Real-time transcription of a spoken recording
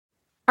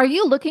Are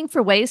you looking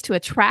for ways to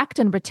attract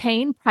and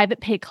retain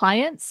private pay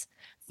clients?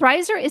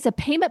 Thrizer is a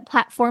payment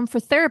platform for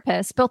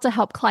therapists built to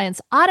help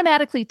clients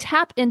automatically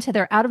tap into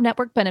their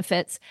out-of-network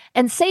benefits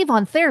and save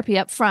on therapy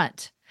up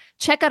front.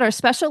 Check out our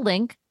special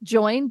link,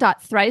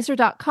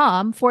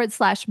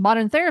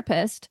 join.thrizer.com/modern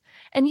therapist,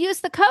 and use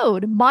the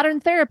code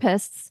Modern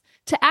Therapists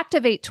to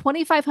activate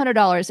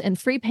 $2,500 in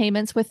free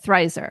payments with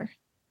Thrizer.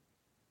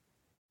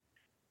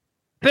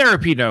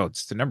 Therapy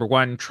Notes, the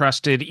 #1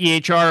 trusted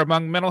EHR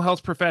among mental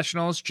health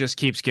professionals, just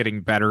keeps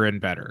getting better and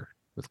better.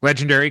 With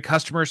legendary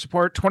customer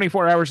support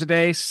 24 hours a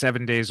day,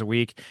 7 days a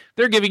week,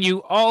 they're giving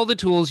you all the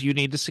tools you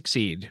need to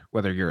succeed,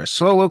 whether you're a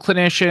solo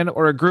clinician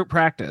or a group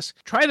practice.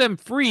 Try them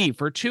free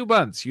for 2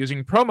 months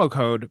using promo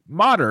code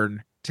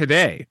MODERN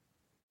today.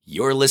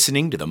 You're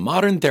listening to the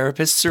Modern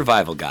Therapist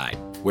Survival Guide,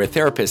 where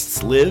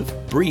therapists live,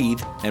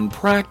 breathe, and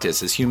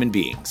practice as human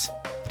beings.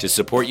 To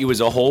support you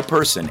as a whole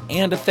person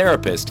and a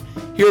therapist,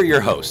 here are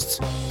your hosts,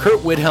 Kurt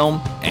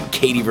Widhelm and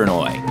Katie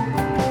Vernoy.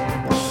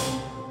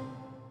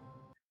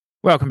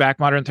 Welcome back,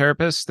 Modern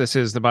Therapists. This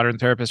is the Modern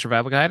Therapist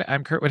Survival Guide.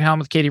 I'm Kurt Widhelm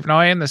with Katie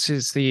Vernoy, and this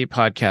is the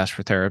podcast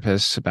for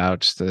therapists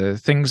about the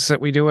things that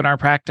we do in our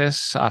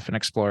practice, often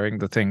exploring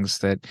the things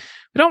that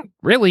we don't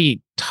really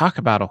talk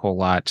about a whole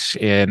lot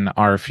in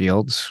our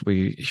fields.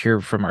 We hear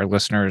from our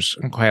listeners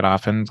quite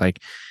often, like,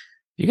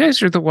 you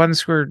guys are the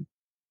ones who are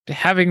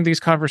having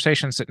these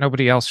conversations that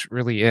nobody else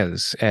really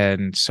is.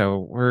 And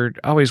so we're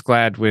always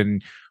glad when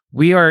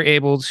we are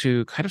able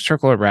to kind of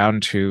circle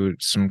around to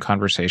some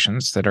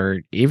conversations that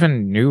are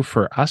even new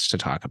for us to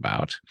talk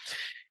about.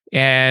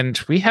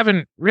 And we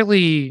haven't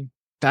really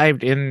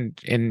dived in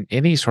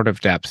any sort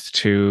of depth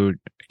to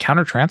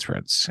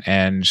countertransference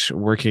and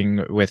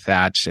working with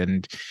that,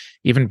 and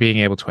even being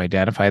able to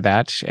identify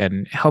that.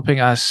 And helping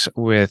us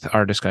with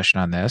our discussion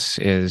on this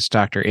is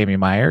Dr. Amy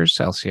Meyers,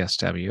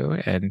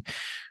 LCSW, and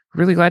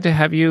really glad to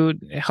have you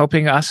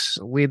helping us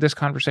lead this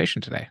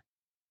conversation today.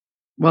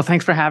 Well,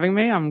 thanks for having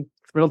me. I'm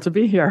thrilled to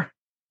be here.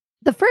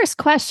 The first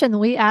question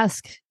we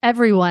ask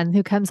everyone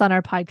who comes on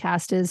our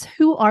podcast is,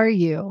 who are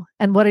you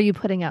and what are you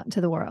putting out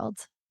into the world?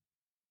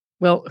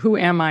 Well, who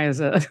am I is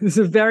a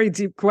very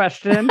deep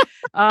question.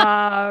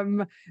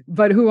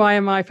 But who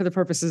am I for the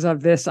purposes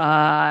of this?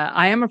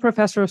 I am a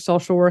professor of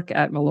social work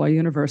at Malloy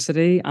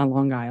University on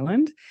Long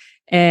Island.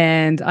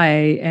 And I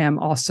am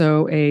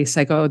also a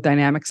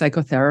psychodynamic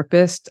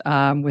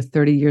psychotherapist with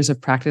 30 years of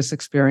practice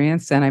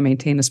experience. And I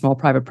maintain a small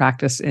private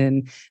practice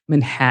in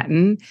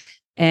Manhattan.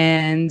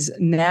 And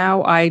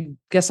now I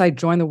guess I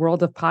joined the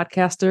world of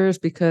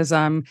podcasters because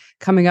I'm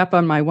coming up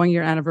on my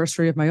 1-year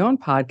anniversary of my own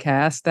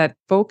podcast that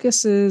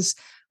focuses,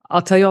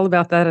 I'll tell you all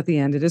about that at the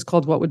end. It is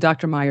called What Would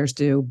Dr. Meyers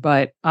Do?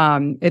 But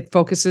it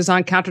focuses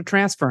on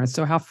countertransference.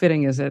 So how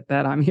fitting is it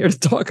that I'm here to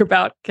talk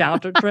about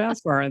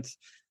countertransference?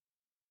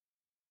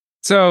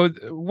 So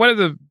one of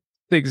the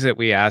things that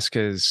we ask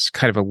is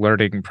kind of a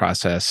learning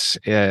process,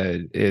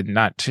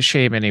 not to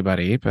shame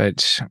anybody,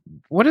 but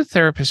what do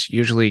therapists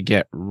usually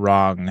get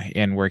wrong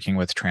in working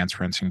with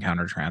transference and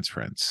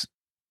countertransference?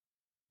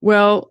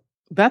 Well,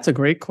 that's a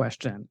great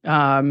question.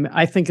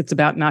 I think it's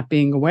about not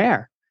being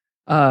aware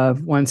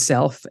of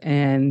oneself.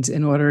 And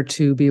in order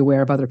to be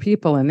aware of other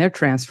people and their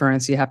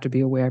transference, you have to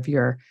be aware of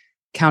your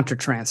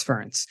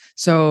countertransference.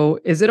 So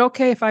is it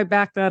okay if I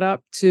back that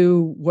up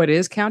to what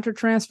is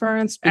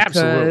countertransference? Because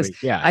absolutely,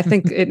 yeah. I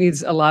think it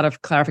needs a lot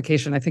of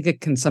clarification. I think it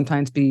can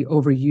sometimes be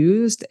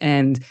overused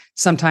and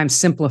sometimes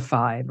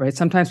simplified, right?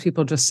 Sometimes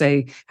people just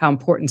say how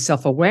important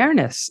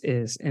self-awareness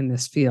is in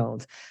this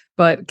field.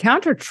 But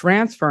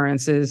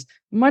countertransference is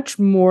much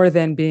more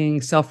than being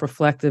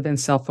self-reflective and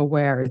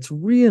self-aware. It's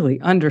really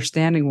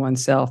understanding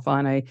oneself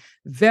on a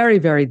very,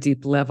 very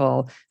deep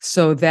level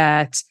so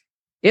that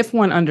if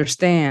one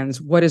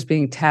understands what is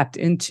being tapped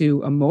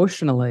into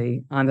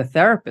emotionally on the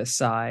therapist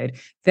side,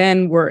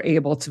 then we're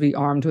able to be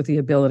armed with the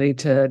ability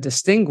to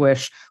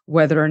distinguish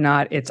whether or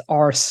not it's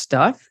our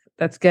stuff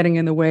that's getting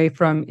in the way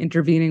from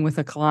intervening with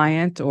a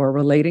client or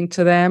relating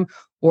to them,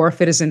 or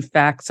if it is in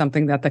fact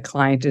something that the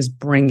client is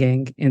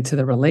bringing into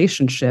the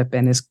relationship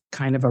and is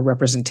kind of a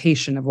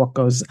representation of what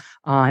goes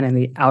on in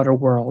the outer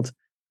world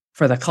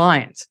for the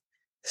client.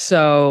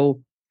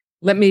 So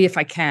let me, if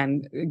I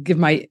can, give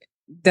my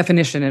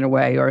definition in a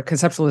way, or a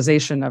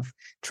conceptualization of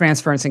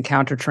transference and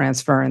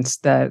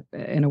countertransference that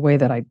in a way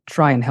that I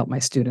try and help my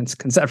students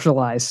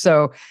conceptualize.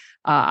 So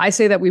I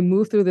say that we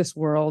move through this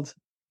world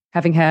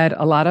having had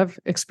a lot of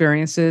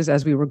experiences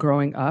as we were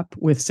growing up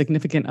with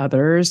significant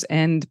others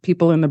and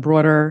people in the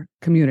broader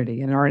community,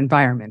 in our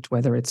environment,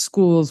 whether it's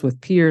schools, with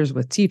peers,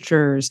 with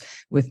teachers,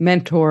 with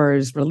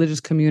mentors, religious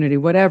community,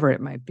 whatever it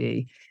might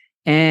be.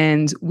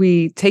 And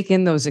we take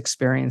in those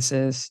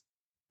experiences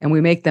and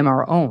we make them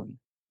our own.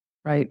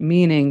 Right?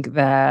 Meaning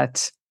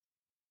that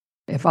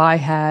if I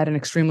had an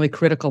extremely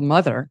critical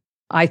mother,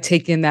 I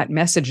take in that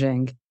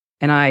messaging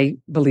and I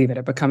believe it.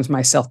 It becomes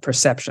my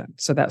self-perception.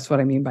 So that's what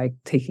I mean by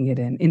taking it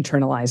in,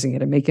 internalizing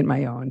it and make it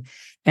my own.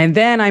 And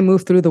then I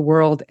move through the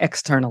world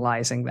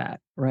externalizing that,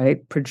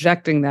 right?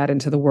 Projecting that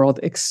into the world,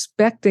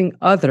 expecting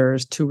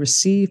others to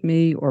receive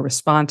me or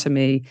respond to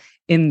me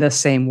in the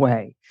same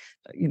way.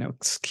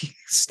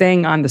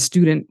 staying on the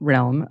student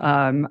realm,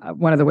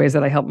 one of the ways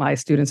that I help my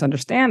students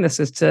understand this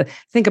is to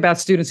think about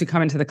students who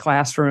come into the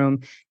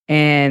classroom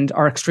and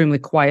are extremely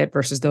quiet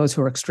versus those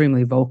who are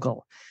extremely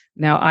vocal.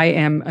 Now, I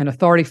am an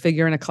authority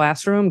figure in a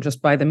classroom just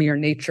by the mere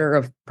nature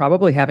of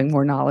probably having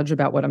more knowledge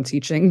about what I'm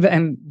teaching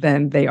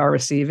than they are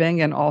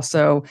receiving, and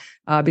also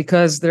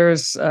because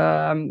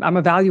I'm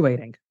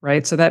evaluating,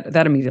 right? So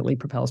that immediately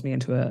propels me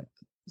into a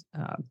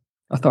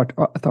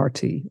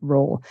authority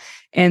role.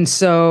 And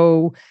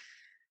so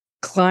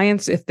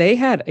clients, if they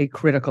had a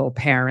critical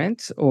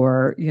parent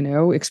or,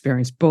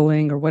 experienced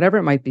bullying or whatever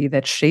it might be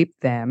that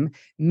shaped them,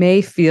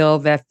 may feel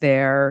that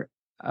their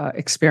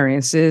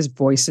experiences,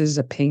 voices,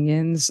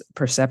 opinions,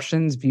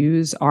 perceptions,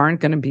 views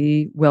aren't going to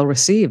be well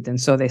received. And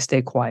so they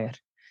stay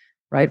quiet,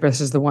 right?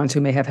 Versus the ones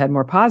who may have had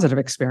more positive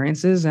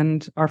experiences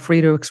and are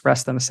free to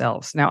express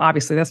themselves. Now,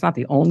 obviously, that's not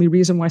the only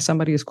reason why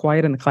somebody is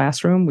quiet in the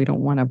classroom. We don't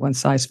want a one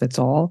size fits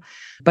all,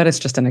 but it's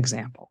just an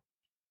example.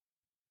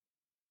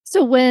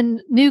 So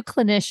when new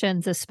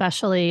clinicians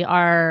especially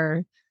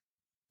are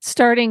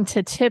starting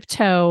to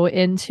tiptoe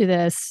into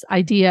this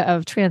idea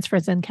of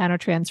transference and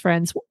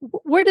countertransference,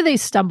 where do they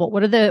stumble?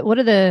 What are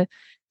the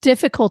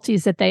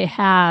difficulties that they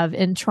have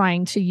in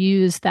trying to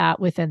use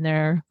that within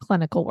their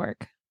clinical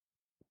work?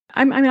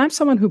 I'm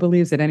someone who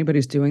believes that anybody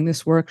who's doing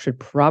this work should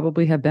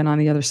probably have been on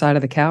the other side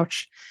of the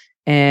couch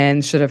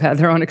and should have had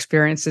their own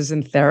experiences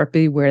in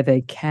therapy where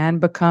they can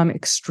become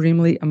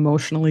extremely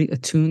emotionally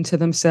attuned to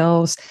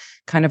themselves,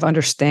 kind of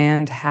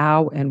understand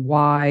how and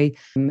why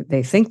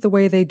they think the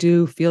way they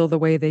do, feel the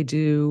way they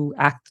do,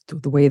 act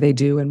the way they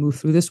do, and move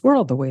through this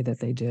world the way that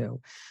they do.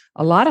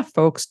 A lot of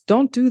folks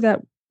don't do that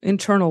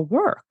internal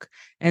work.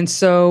 And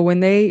so when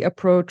they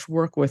approach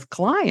work with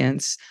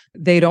clients,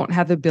 they don't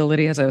have the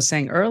ability, as I was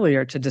saying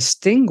earlier, to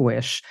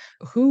distinguish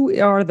who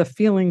are the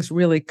feelings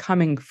really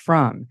coming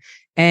from.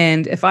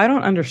 And if I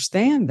don't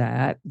understand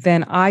that,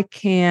 then I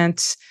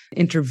can't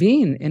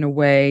intervene in a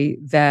way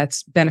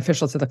that's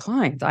beneficial to the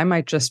client. I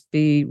might just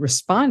be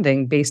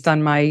responding based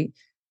on my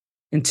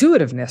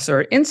intuitiveness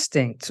or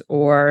instinct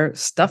or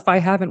stuff I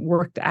haven't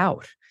worked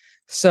out.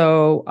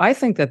 So I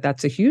think that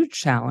that's a huge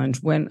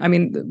challenge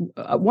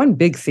one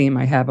big theme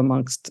I have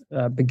amongst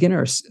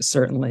beginners,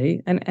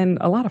 certainly, and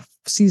a lot of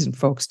seasoned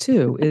folks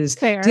too, is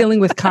dealing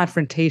with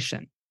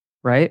confrontation,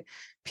 right?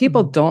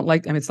 People don't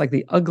like, it's like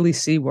the ugly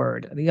C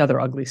word, the other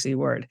ugly C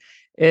word.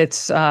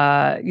 It's,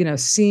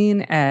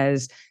 seen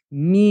as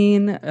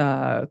mean,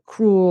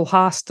 cruel,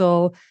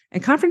 hostile,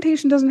 and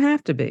confrontation doesn't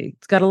have to be.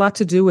 It's got a lot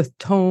to do with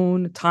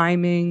tone,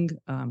 timing,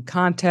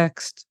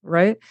 context,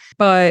 right?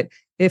 But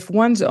if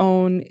one's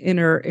own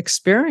inner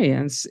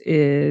experience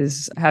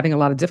is having a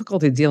lot of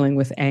difficulty dealing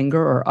with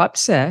anger or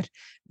upset,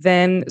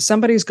 then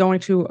somebody's going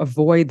to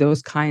avoid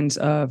those kinds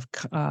of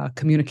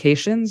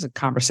communications,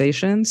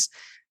 conversations.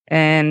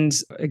 And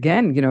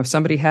again, if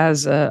somebody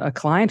has a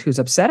client who's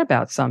upset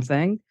about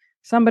something,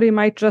 somebody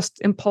might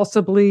just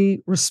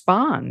impulsively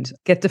respond,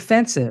 get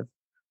defensive,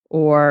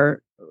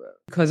 or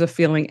because of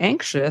feeling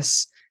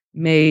anxious,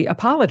 may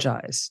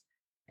apologize.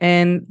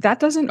 And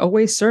that doesn't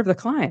always serve the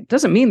client.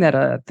 Doesn't mean that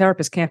a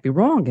therapist can't be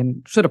wrong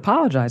and should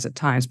apologize at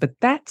times, but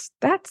that's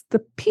the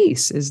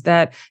piece, is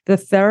that the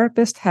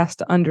therapist has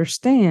to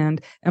understand,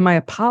 am I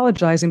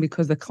apologizing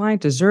because the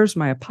client deserves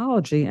my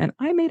apology and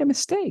I made a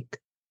mistake,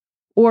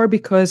 or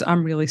because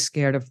I'm really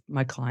scared of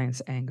my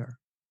client's anger?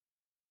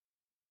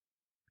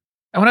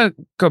 I want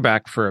to go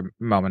back for a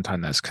moment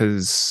on this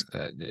because,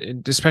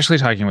 especially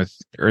talking with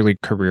early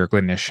career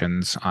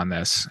clinicians on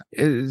this,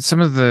 some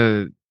of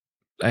the,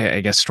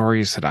 I guess,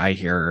 stories that I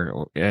hear,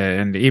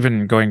 and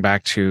even going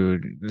back to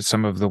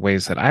some of the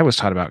ways that I was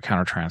taught about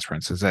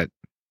countertransference, is that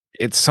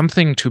it's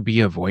something to be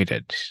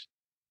avoided.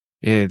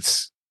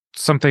 It's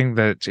something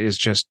that is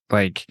just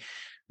like,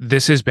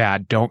 this is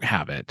bad, don't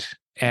have it.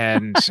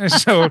 And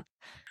so,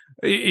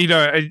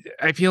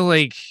 I feel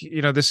like,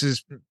 this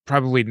is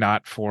probably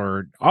not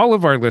for all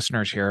of our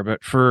listeners here,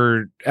 but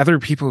for other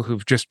people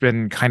who've just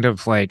been kind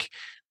of like,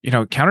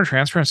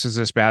 countertransference is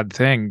this bad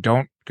thing,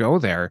 don't go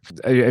there.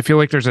 I feel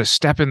like there's a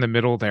step in the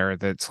middle there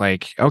that's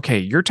like, okay,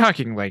 you're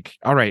talking like,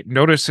 all right,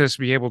 notice this,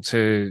 be able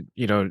to,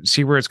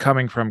 see where it's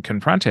coming from,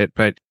 confront it.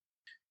 But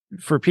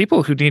for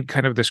people who need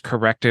kind of this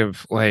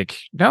corrective, like,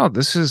 no,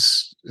 this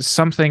is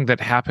something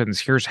that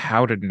happens, here's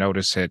how to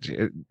notice it.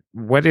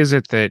 What is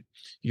it that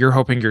you're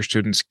hoping your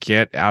students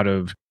get out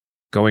of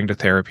going to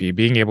therapy,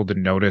 being able to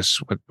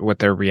notice what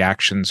their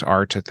reactions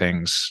are to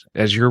things?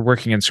 As you're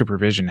working in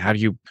supervision, how do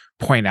you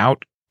point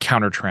out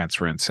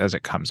countertransference as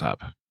it comes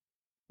up?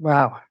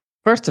 Wow.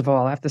 First of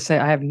all, I have to say,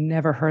 I have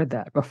never heard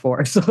that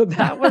before. So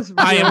that was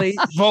really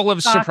I am full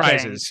of shocking.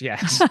 surprises.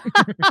 Yes.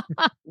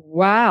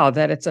 Wow,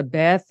 that it's a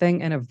bad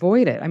thing and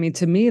avoid it.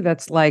 To me,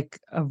 that's like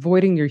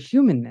avoiding your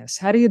humanness.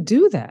 How do you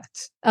do that?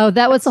 Oh,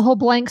 that was the whole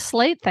blank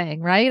slate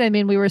thing, right?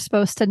 We were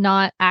supposed to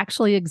not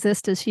actually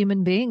exist as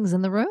human beings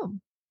in the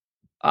room.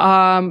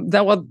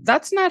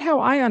 That's not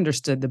how I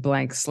understood the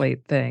blank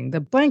slate thing.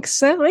 The blank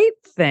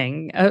slate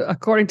thing,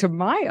 according to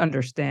my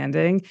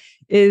understanding,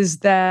 is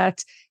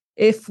that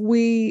if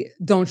we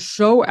don't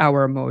show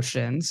our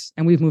emotions,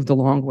 and we've moved a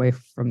long way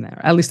from there,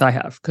 at least I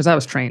have, because I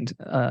was trained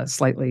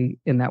slightly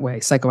in that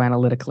way,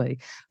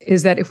 psychoanalytically,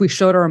 is that if we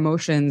showed our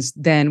emotions,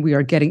 then we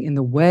are getting in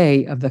the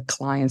way of the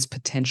client's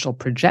potential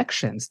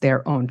projections,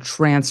 their own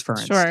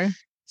transference. Sure.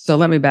 So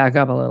let me back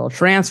up a little.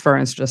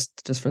 Transference,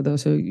 just for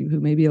those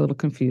who may be a little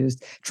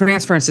confused,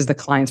 transference is the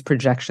client's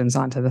projections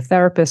onto the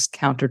therapist.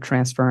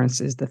 Countertransference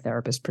is the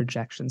therapist's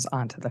projections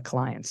onto the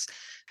clients.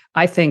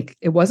 I think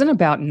it wasn't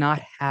about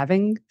not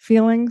having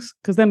feelings,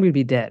 because then we'd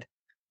be dead,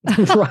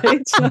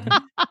 right?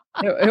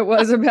 it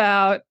was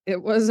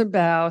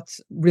about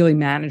really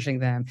managing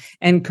them.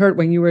 And Kurt,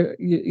 when you were,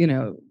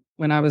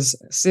 when I was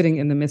sitting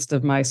in the midst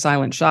of my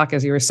silent shock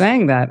as you were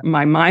saying that,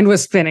 my mind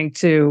was spinning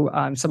to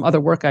some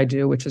other work I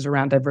do, which is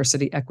around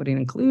diversity, equity,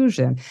 and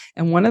inclusion.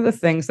 And one of the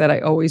things that I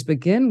always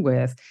begin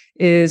with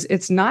is,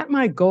 it's not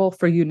my goal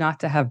for you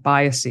not to have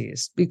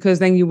biases, because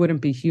then you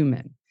wouldn't be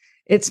human.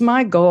 It's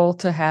my goal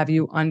to have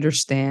you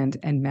understand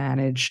and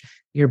manage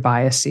your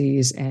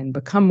biases and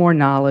become more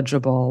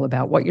knowledgeable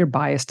about what you're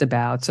biased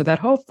about, so that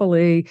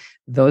hopefully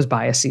those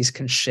biases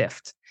can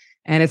shift.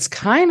 And it's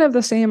kind of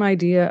the same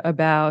idea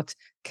about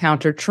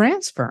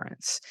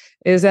countertransference,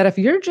 is that if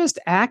you're just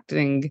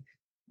acting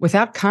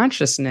without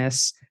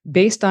consciousness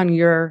based on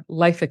your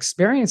life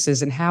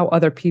experiences and how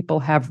other people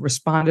have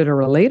responded or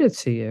related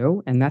to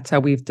you, and that's how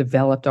we've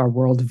developed our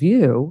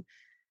worldview,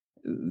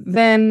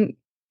 then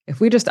if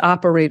we just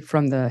operate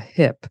from the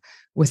hip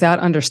without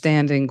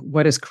understanding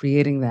what is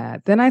creating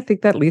that, then I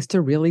think that leads to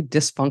really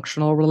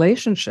dysfunctional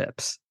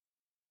relationships.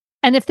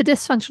 And if the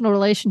dysfunctional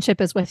relationship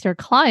is with your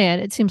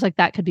client, it seems like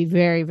that could be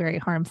very, very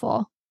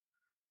harmful.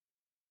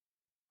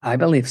 I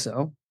believe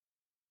so.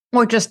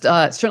 Or just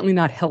certainly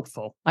not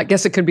helpful. I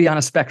guess it could be on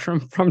a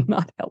spectrum from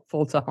not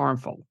helpful to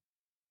harmful,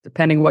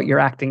 depending what you're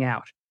acting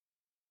out.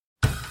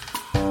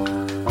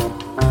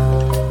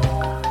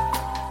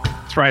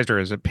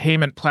 Thrizer is a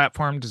payment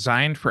platform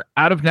designed for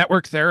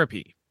out-of-network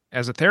therapy.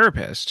 As a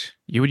therapist,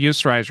 you would use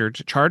Thrizer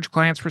to charge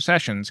clients for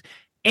sessions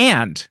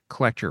and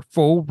collect your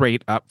full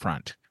rate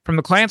upfront. From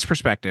the client's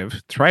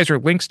perspective,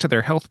 Thrizer links to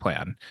their health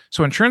plan,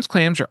 so insurance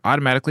claims are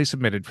automatically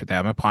submitted for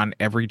them upon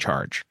every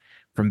charge.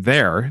 From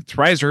there,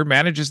 Thrizer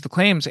manages the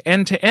claims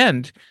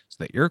end-to-end so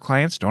that your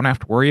clients don't have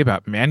to worry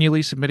about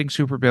manually submitting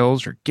super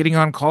bills or getting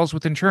on calls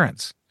with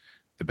insurance.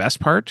 The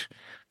best part?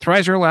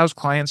 Thrizer allows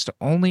clients to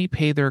only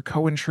pay their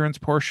co-insurance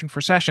portion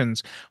for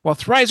sessions, while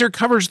Thrizer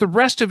covers the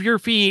rest of your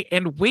fee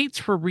and waits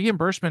for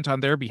reimbursement on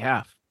their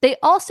behalf. They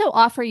also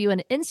offer you an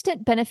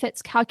instant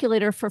benefits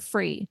calculator for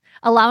free,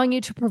 allowing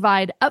you to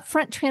provide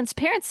upfront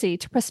transparency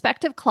to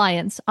prospective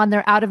clients on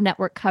their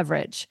out-of-network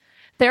coverage.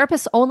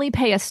 Therapists only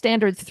pay a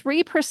standard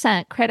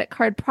 3% credit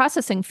card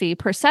processing fee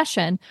per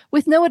session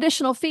with no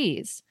additional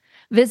fees.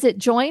 Visit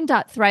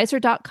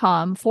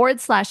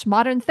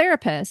join.thrizer.com/modern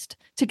therapist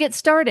to get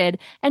started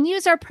and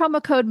use our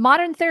promo code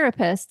Modern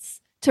Therapists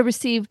to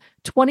receive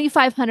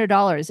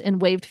 $2,500 in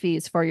waived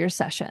fees for your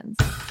sessions.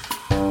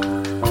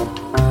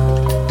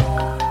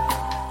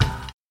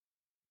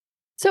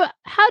 So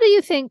how do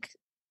you think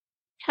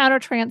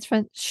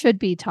countertransference should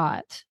be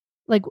taught?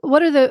 Like,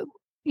 what are the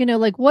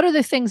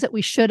things that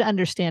we should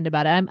understand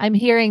about it? I'm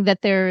hearing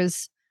that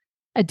there's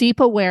a deep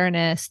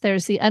awareness.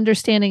 There's the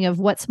understanding of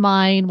what's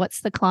mine,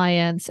 what's the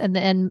client's,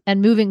 and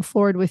moving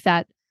forward with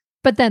that.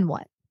 But then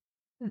what?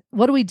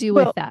 What do we do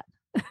with that?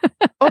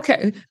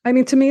 Okay. I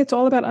mean, to me, it's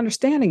all about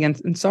understanding.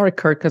 And sorry,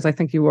 Kurt, because I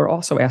think you were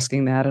also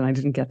asking that and I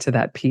didn't get to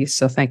that piece.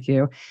 So thank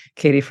you,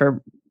 Katie,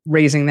 for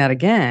raising that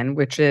again,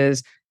 which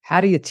is,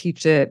 how do you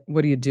teach it?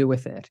 What do you do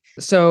with it?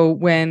 So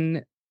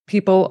when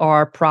people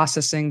are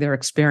processing their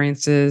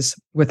experiences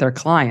with their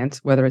client,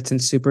 whether it's in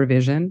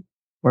supervision,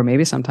 or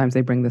maybe sometimes they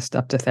bring this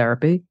stuff to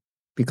therapy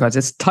because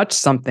it's touched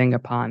something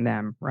upon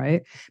them,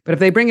 right? But if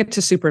they bring it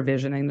to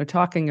supervision and they're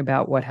talking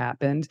about what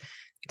happened,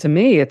 to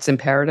me, it's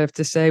imperative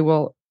to say,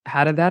 well,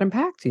 how did that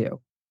impact you?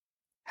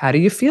 How do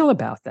you feel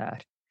about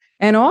that?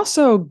 And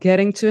also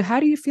getting to, how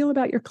do you feel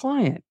about your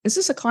client? Is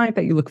this a client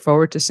that you look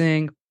forward to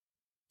seeing?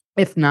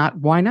 If not,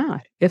 why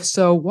not? If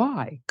so,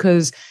 why?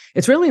 Because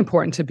it's really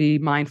important to be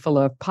mindful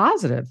of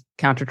positive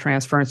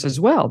countertransference as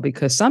well,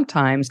 because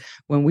sometimes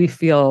when we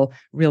feel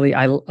really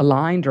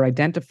aligned or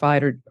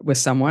identified with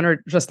someone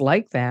or just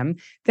like them,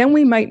 then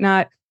we might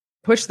not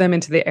push them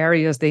into the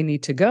areas they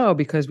need to go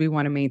because we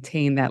want to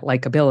maintain that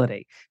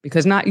likability.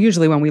 Because not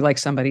usually when we like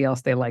somebody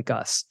else, they like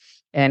us.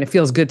 And it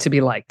feels good to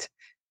be liked.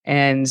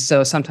 And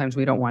so sometimes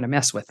we don't want to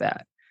mess with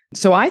that.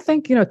 So I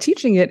think,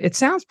 teaching it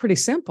sounds pretty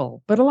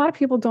simple, but a lot of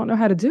people don't know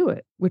how to do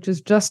it, which is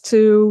just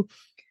and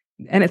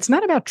it's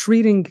not about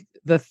treating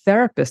the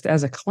therapist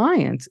as a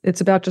client.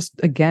 It's about just,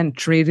 again,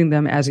 treating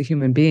them as a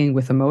human being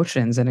with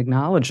emotions and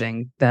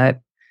acknowledging that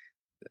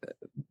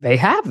they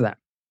have them.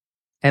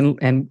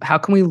 And how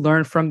can we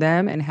learn from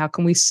them? And how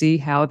can we see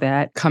how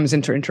that comes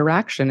into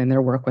interaction in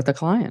their work with the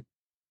client?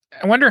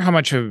 I wonder how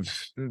much of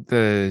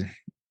the,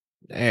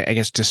 I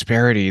guess,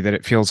 disparity that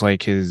it feels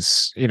like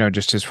is,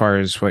 just as far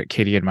as what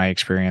Katie and my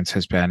experience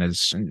has been,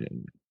 is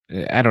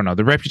I don't know,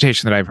 the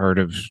reputation that I've heard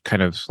of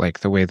kind of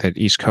like the way that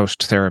East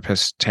Coast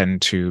therapists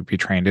tend to be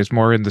trained is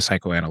more in the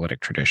psychoanalytic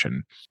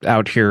tradition.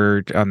 Out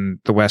here on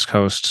the West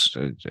Coast,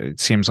 it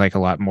seems like a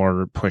lot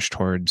more push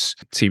towards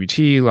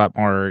CBT, a lot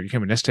more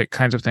humanistic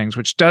kinds of things,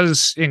 which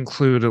does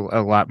include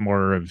a lot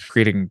more of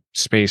creating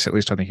space, at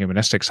least on the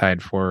humanistic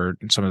side, for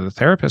some of the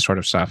therapist sort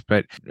of stuff.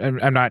 But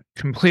I'm not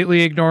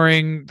completely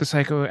ignoring the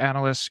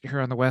psychoanalysts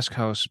here on the West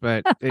Coast,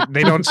 but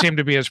they don't seem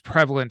to be as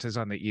prevalent as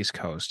on the East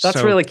Coast.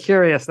 That's really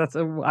curious.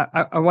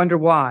 I wonder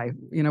why.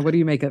 What do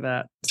you make of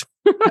that?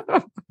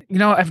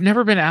 I've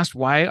never been asked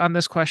why on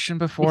this question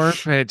before,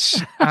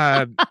 but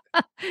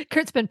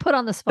Kurt's been put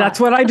on the spot. That's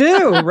what I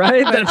do,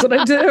 right? That's what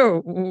I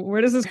do.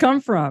 Where does this come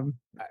from?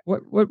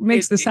 What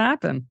makes this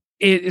happen?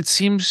 It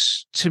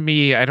seems to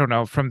me, I don't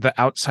know, from the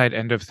outside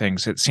end of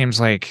things, it seems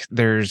like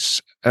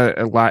there's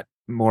a lot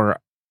more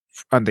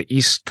on the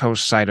East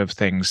Coast side of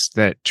things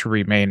that to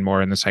remain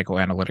more in the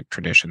psychoanalytic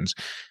traditions.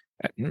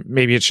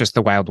 Maybe it's just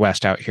the Wild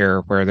West out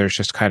here where there's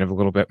just kind of a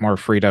little bit more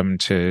freedom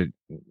to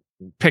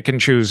pick and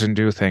choose and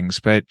do things.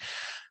 But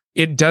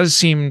it does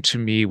seem to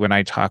me when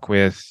I talk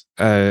with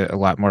a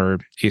lot more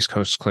East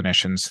Coast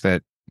clinicians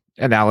that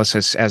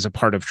analysis as a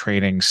part of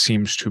training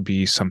seems to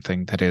be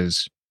something that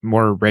is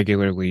more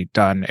regularly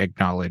done,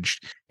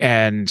 acknowledged.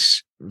 And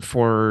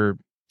for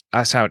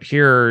us out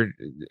here,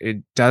 it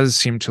does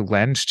seem to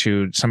lend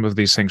to some of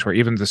these things where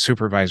even the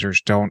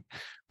supervisors don't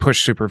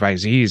push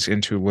supervisees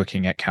into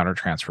looking at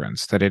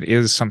countertransference, that it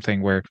is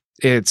something where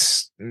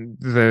it's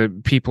the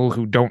people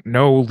who don't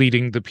know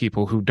leading the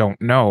people who don't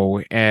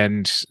know.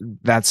 And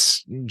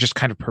that's just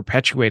kind of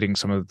perpetuating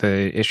some of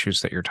the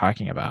issues that you're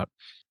talking about.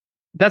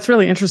 That's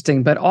really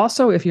interesting. But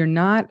also, if you're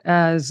not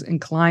as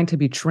inclined to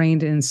be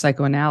trained in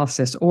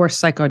psychoanalysis or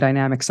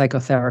psychodynamic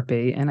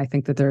psychotherapy, and I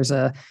think that there's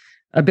a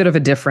bit of a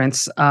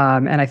difference.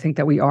 And I think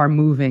that we are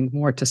moving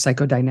more to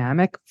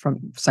psychodynamic from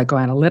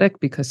psychoanalytic,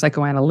 because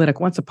psychoanalytic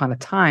once upon a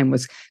time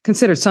was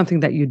considered something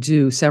that you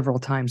do several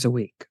times a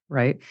week,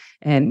 right?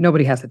 And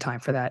nobody has the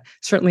time for that.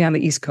 Certainly on the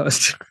East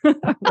Coast,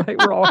 right?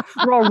 We're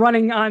all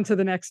running on to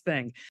the next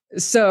thing.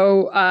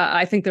 So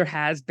I think there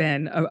has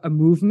been a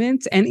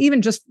movement, and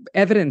even just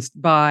evidenced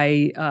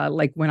by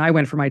like when I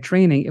went for my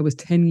training, it was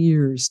 10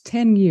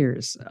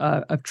 years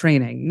of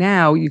training.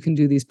 Now you can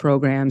do these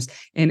programs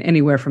in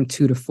anywhere from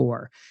 2 to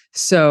 4.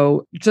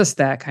 So just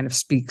that kind of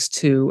speaks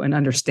to an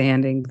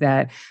understanding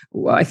that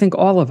I think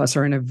all of us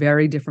are in a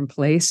very different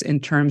place in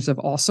terms of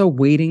also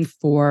waiting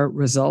for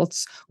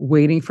results,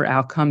 waiting for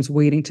outcomes,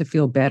 waiting to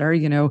feel better,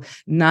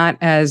 not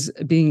as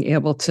being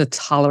able to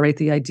tolerate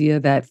the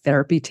idea that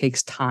therapy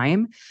takes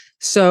time.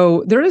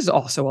 So there is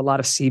also a lot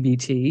of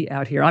CBT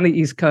out here on the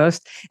East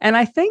Coast. And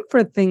I think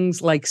for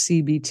things like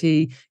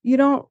CBT, you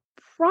don't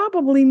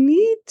probably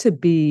need to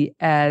be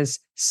as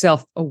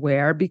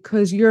self-aware,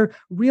 because you're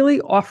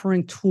really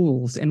offering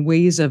tools and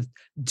ways of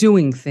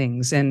doing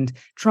things and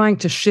trying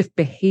to shift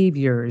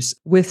behaviors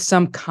with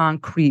some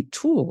concrete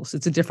tools.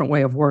 It's a different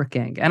way of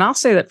working. And I'll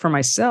say that for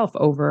myself,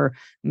 over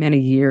many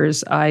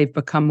years, I've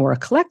become more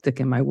eclectic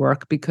in my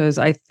work, because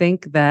I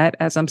think that,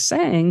 as I'm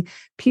saying,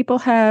 people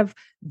have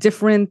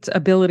different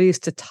abilities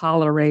to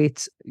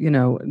tolerate,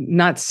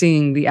 not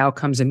seeing the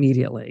outcomes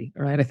immediately,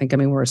 right?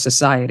 We're a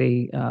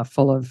society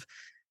full of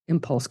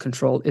impulse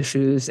control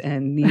issues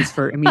and needs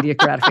for immediate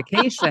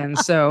gratification.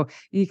 So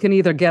you can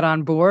either get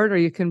on board, or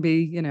you can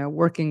be,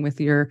 working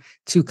with your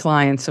 2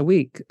 clients a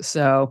week.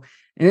 So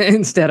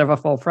instead of a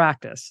full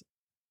practice.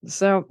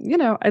 So,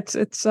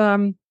 it's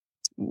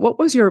what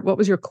was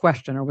your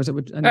question, or was it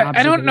an observation?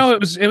 I don't know.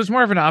 It was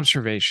more of an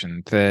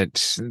observation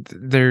that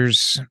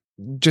there's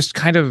just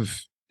kind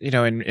of,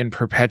 in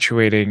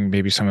perpetuating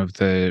maybe some of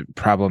the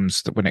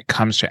problems that when it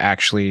comes to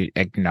actually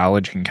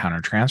acknowledging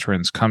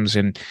countertransference comes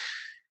in.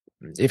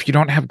 If you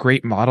don't have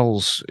great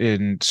models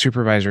in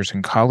supervisors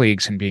and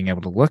colleagues and being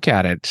able to look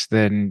at it,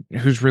 then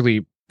who's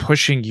really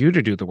pushing you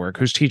to do the work?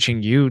 Who's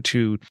teaching you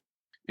to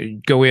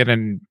go in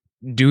and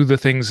do the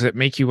things that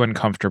make you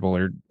uncomfortable,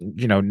 or,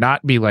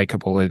 not be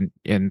likable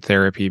in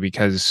therapy,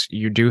 because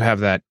you do have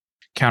that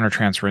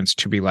countertransference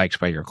to be liked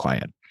by your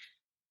client?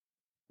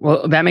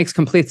 Well, that makes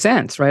complete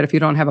sense, right? If you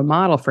don't have a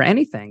model for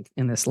anything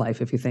in this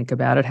life, if you think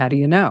about it, how do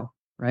you know,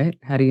 right?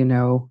 How do you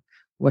know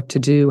what to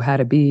do, how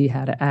to be,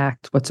 how to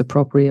act, what's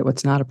appropriate,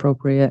 what's not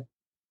appropriate?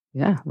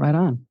 Yeah, right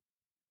on.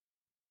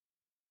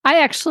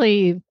 I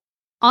actually,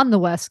 on the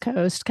West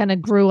Coast, kind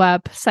of grew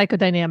up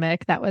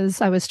psychodynamic.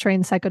 I was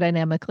trained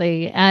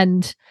psychodynamically.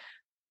 And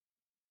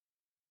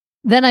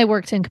then I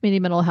worked in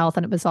community mental health,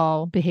 and it was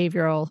all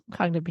behavioral,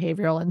 cognitive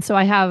behavioral. And so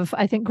I have,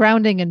 I think,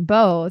 grounding in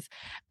both.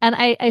 And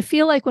I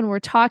feel like when we're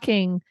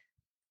talking,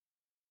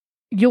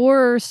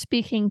 you're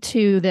speaking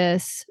to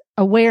this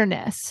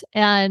awareness,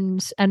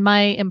 and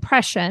my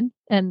impression,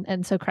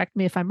 and so correct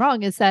me if I'm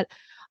wrong, is that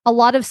a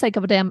lot of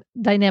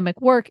psychodynamic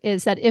work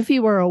is that if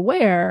you are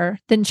aware,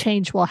 then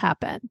change will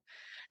happen.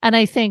 And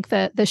I think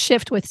that the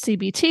shift with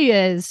CBT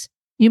is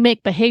you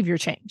make behavior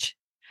change.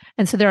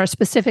 And so there are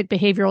specific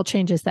behavioral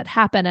changes that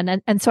happen.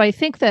 And so I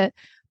think that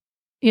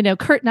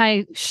Kurt and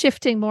I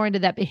shifting more into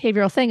that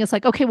behavioral thing is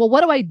like, okay, well,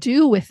 what do I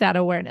do with that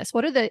awareness?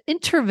 What are the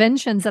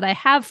interventions that I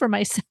have for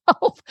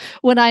myself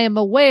when I am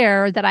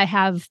aware that I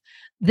have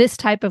this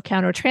type of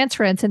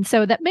countertransference? And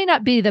so that may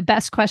not be the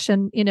best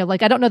question,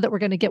 like, I don't know that we're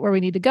going to get where we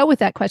need to go with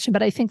that question,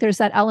 but I think there's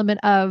that element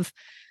of,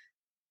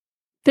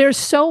 there's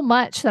so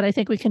much that I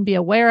think we can be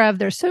aware of.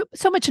 There's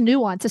so much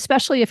nuance,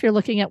 especially if you're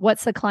looking at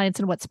what's the client's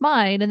and what's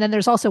mine. And then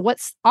there's also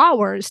what's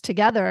ours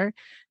together,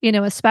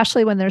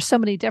 especially when there's so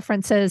many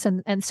differences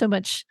and so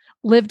much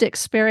lived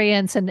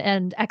experience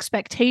and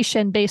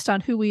expectation based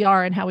on who we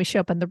are and how we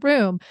show up in the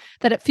room,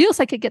 that it feels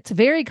like it gets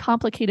very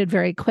complicated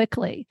very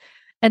quickly.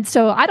 And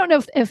so I don't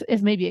know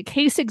if maybe a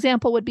case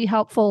example would be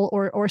helpful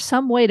or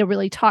some way to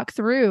really talk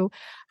through,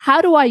 how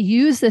do I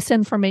use this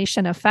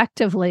information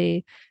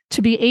effectively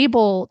to be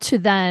able to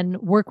then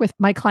work with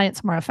my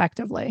clients more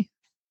effectively?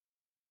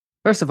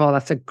 First of all,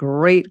 that's a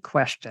great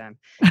question.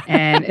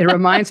 And it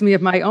reminds me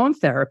of my own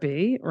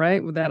therapy,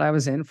 right, that I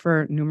was in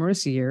for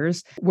numerous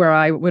years, where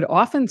I would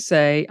often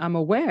say, I'm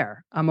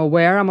aware.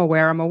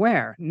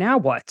 Now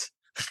what?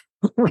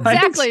 Right?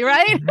 Exactly,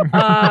 right?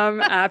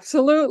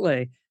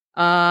 Absolutely.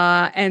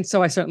 And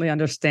so I certainly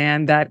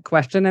understand that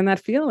question and that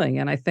feeling.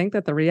 And I think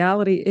that the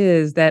reality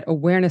is that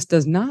awareness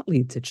does not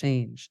lead to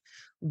change.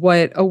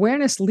 What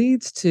awareness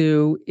leads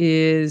to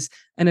is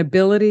an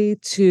ability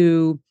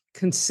to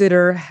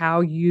consider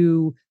how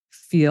you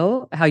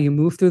feel, how you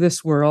move through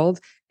this world,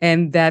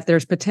 and that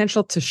there's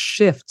potential to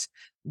shift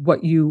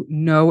what you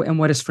know and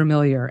what is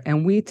familiar.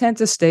 And we tend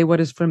to stay what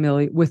is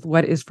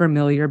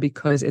familiar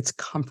because it's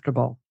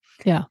comfortable.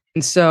 Yeah.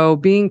 And so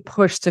being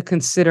pushed to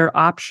consider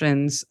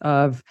options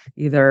of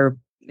either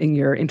in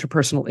your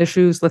interpersonal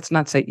issues, let's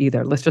not say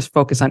either, let's just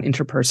focus on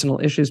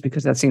interpersonal issues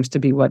because that seems to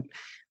be what,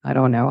 I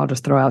don't know, I'll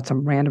just throw out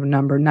some random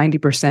number,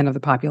 90% of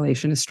the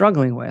population is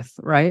struggling with,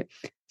 right?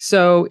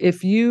 So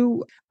if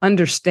you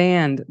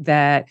understand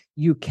that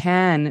you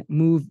can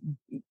move,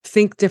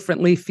 think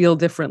differently, feel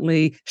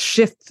differently,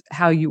 shift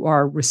how you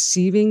are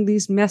receiving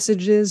these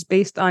messages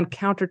based on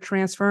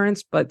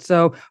countertransference. But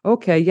so,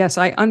 okay, yes,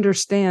 I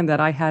understand that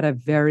I had a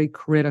very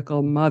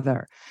critical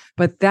mother,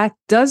 but that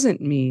doesn't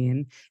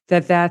mean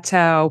that that's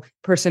how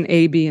person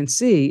A, B, and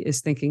C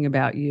is thinking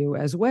about you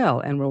as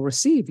well and will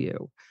receive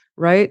you,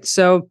 right?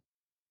 So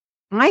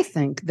I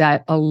think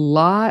that a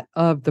lot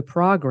of the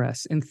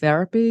progress in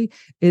therapy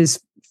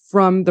is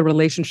from the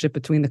relationship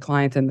between the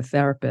client and the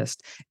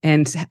therapist.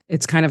 And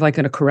it's kind of like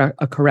a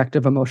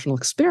corrective emotional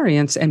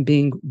experience and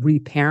being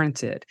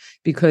reparented,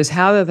 because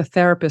how the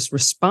therapist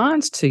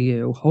responds to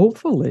you,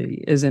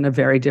 hopefully, is in a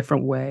very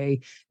different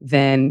way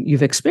than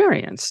you've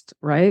experienced,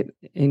 right,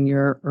 in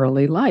your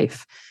early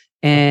life.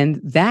 And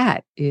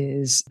that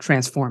is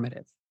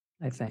transformative,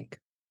 I think.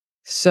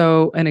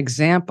 So an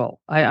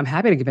example, I'm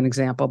happy to give an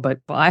example, but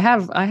I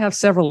have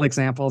several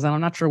examples and I'm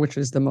not sure which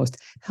is the most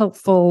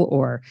helpful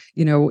or,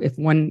 if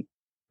one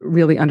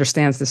really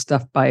understands this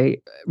stuff by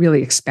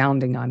really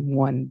expounding on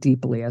one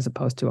deeply as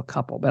opposed to a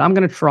couple. But I'm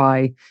going to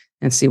try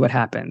and see what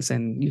happens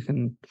and you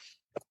can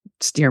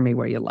steer me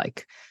where you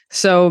like.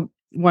 So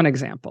one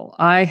example,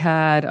 I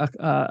had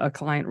a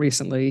client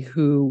recently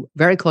who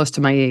very close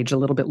to my age, a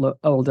little bit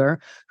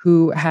older,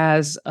 who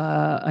has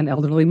an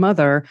elderly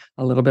mother,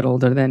 a little bit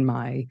older than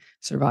my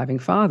surviving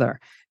father.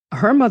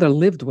 Her mother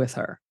lived with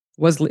her,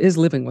 is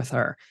living with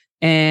her,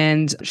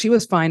 and she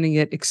was finding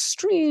it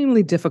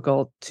extremely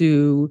difficult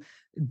to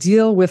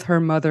deal with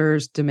her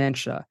mother's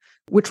dementia,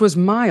 which was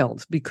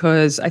mild,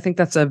 because I think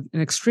that's an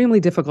extremely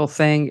difficult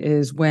thing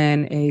is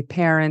when a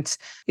parent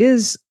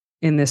is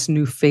in this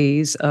new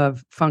phase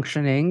of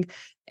functioning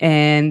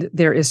and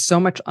there is so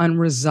much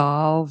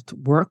unresolved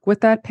work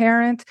with that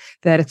parent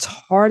that it's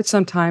hard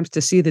sometimes to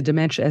see the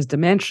dementia as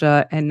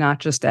dementia and not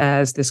just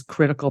as this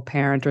critical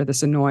parent or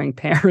this annoying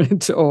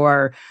parent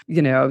or,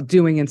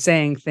 doing and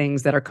saying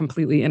things that are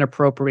completely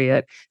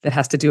inappropriate that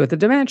has to do with the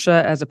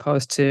dementia as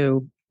opposed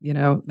to,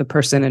 the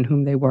person and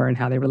whom they were and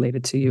how they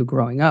related to you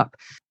growing up.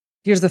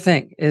 Here's the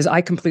thing, is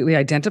I completely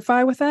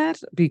identify with that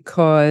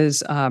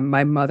because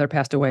my mother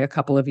passed away a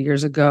couple of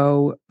years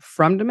ago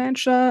from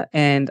dementia,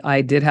 and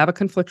I did have a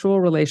conflictual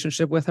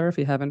relationship with her, if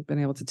you haven't been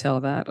able to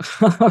tell that.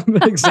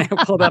 The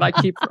example that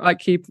I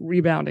keep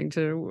rebounding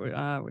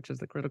to, which is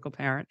the critical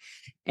parent.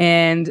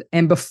 And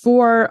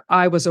before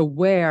I was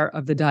aware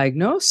of the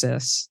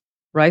diagnosis,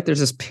 right,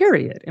 there's this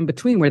period in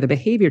between where the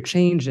behavior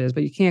changes,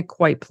 but you can't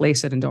quite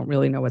place it and don't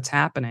really know what's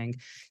happening.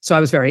 So I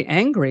was very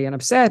angry and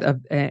upset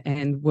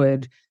and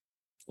would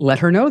let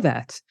her know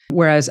that.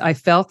 Whereas I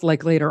felt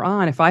like later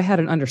on, if I had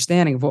an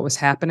understanding of what was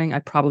happening, I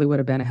probably would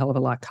have been a hell of a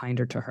lot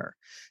kinder to her.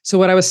 So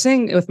what I was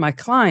saying with my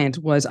client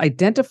was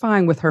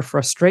identifying with her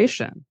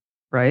frustration,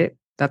 right?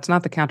 That's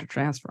not the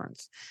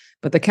countertransference.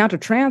 But the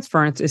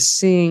countertransference is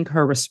seeing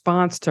her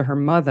response to her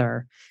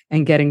mother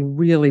and getting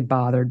really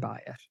bothered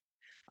by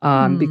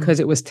it.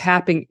 Because it was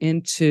tapping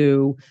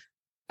into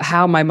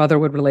how my mother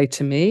would relate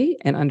to me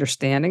and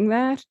understanding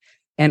that,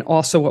 and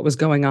also what was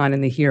going on in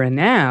the here and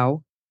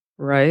now,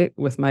 right,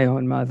 with my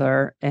own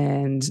mother,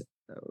 and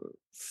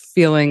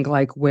feeling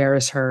like, where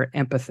is her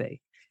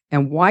empathy?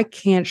 And why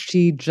can't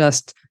she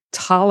just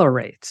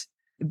tolerate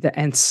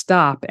and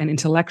stop and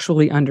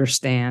intellectually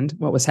understand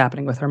what was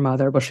happening with her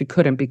mother? Well, she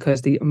couldn't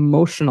because the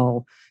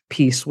emotional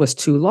piece was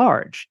too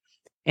large.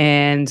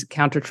 And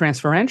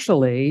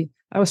countertransferentially,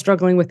 I was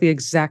struggling with the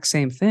exact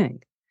same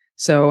thing.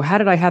 So how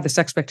did I have this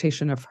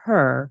expectation of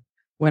her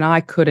when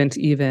I couldn't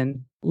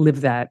even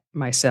live that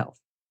myself?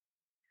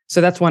 So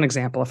that's one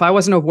example. If I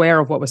wasn't aware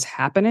of what was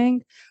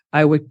happening,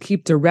 I would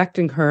keep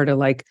directing her to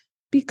like,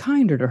 be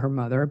kinder to her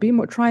mother, be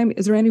more,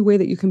 is there any way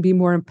that you can be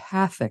more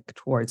empathic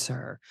towards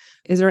her?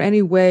 Is there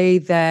any way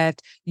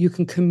that you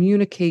can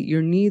communicate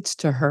your needs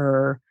to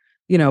her,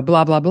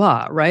 blah, blah,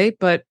 blah, right?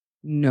 But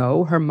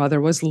no, her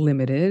mother was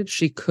limited.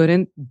 She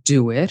couldn't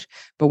do it.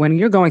 But when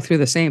you're going through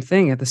the same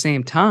thing at the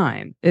same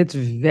time, it's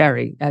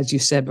very, as you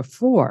said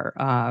before,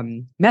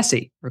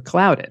 messy or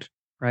clouded,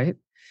 right?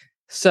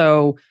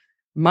 So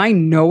my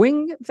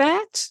knowing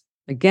that,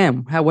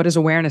 again, what does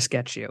awareness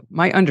get you?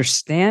 My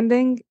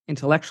understanding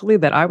intellectually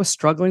that I was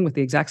struggling with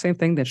the exact same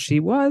thing that she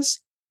was,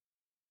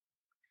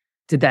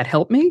 did that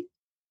help me?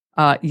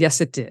 Yes,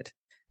 it did.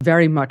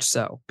 Very much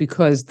so,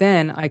 because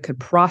then I could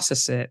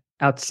process it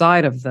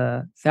outside of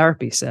the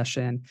therapy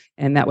session,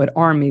 and that would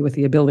arm me with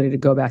the ability to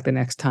go back the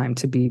next time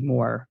to be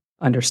more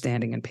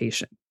understanding and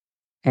patient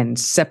and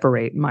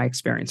separate my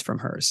experience from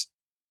hers.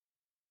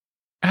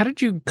 How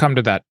did you come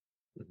to that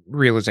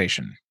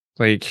realization?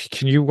 Like,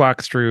 can you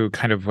walk through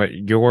kind of what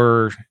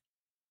your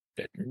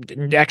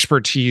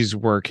expertise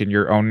work in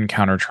your own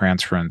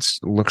countertransference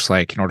looks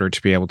like in order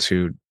to be able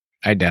to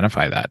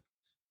identify that?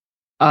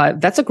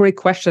 That's a great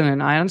question.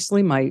 And I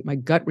honestly, my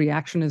gut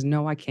reaction is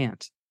no, I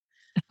can't.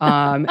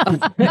 And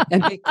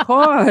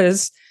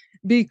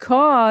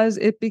because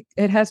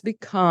it has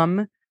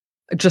become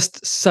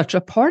just such a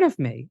part of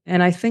me.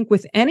 And I think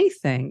with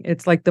anything,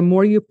 it's like the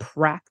more you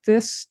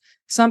practice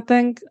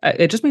something,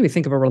 it just made me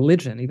think of a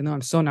religion, even though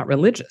I'm so not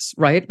religious,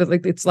 right? But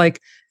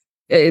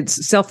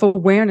it's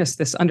self-awareness,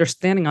 this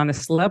understanding on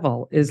this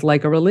level is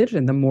like a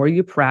religion. The more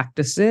you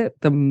practice it,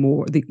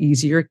 the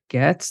easier it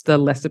gets, the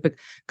less it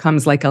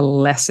becomes like a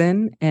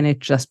lesson, and it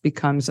just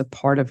becomes a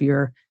part of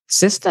your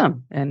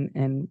system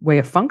and way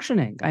of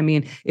functioning. I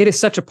mean, it is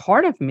such a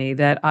part of me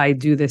that I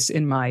do this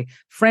in my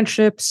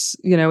friendships,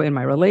 in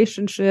my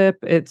relationship.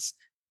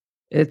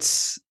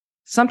 It's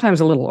sometimes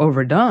a little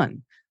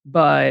overdone,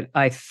 but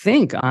I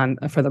think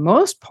for the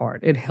most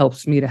part, it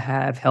helps me to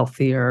have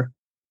healthier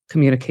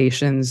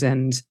communications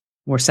and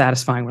more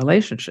satisfying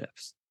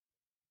relationships.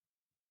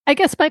 I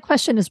guess my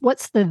question is,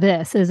 what's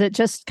this? Is it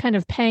just kind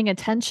of paying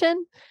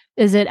attention?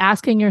 Is it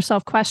asking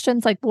yourself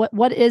questions? Like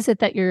what is it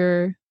that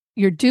you're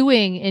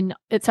doing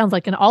it sounds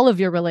like in all of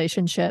your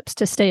relationships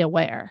to stay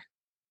aware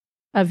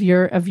of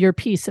your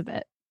piece of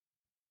it?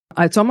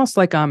 It's almost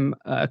like I'm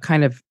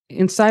kind of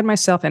inside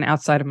myself and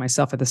outside of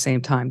myself at the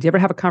same time. Do you ever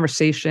have a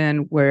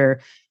conversation where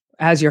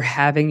as you're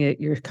having it,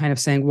 you're kind of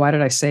saying, why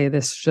did I say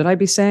this? Should I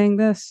be saying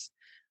this?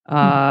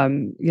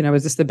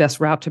 Is this the best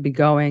route to be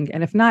going?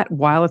 And if not,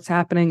 while it's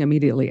happening,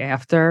 immediately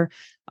after.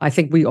 I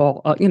think we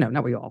all,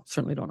 not we all,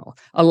 certainly don't all.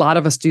 A lot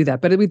of us do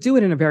that, but we do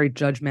it in a very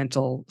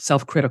judgmental,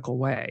 self-critical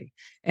way.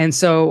 And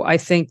so I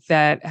think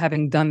that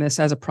having done this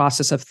as a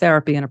process of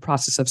therapy and a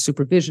process of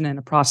supervision and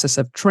a process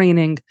of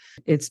training,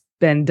 it's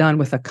been done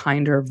with a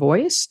kinder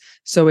voice.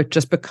 So it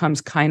just becomes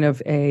kind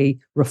of a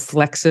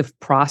reflexive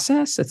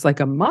process. It's like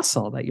a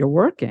muscle that you're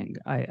working,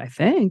 I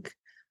think.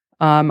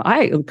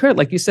 Kurt,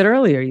 like you said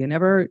earlier, you've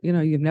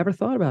never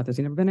thought about this.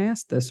 You've never been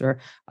asked this, or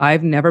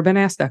I've never been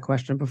asked that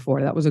question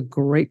before. That was a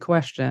great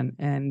question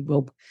and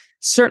will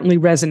certainly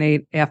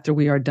resonate after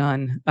we are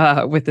done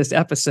with this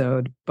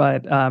episode.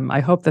 But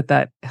I hope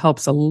that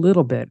helps a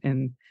little bit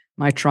in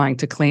my trying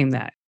to claim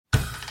that.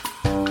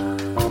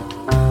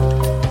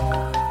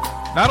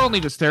 Not only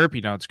does Therapy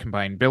Notes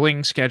combine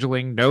billing,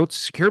 scheduling, notes,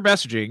 secure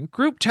messaging,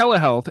 group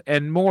telehealth,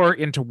 and more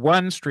into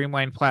one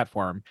streamlined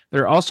platform,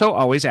 they're also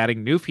always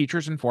adding new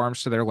features and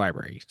forms to their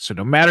library. So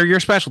no matter your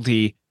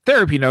specialty,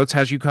 Therapy Notes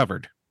has you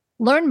covered.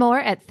 Learn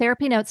more at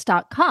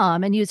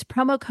therapynotes.com and use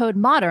promo code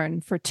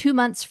MODERN for 2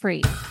 months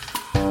free.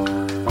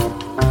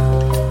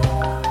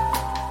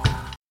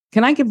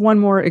 Can I give one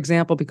more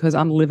example? Because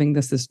I'm living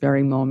this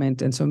very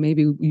moment. And so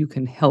maybe you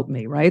can help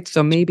me, right?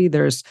 So maybe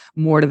there's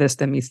more to this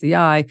than meets the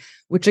eye,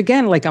 which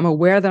again, like I'm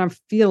aware that I'm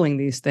feeling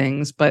these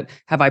things, but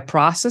have I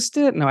processed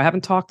it? No, I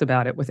haven't talked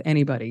about it with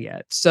anybody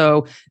yet.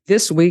 So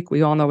this week,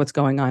 we all know what's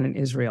going on in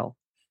Israel.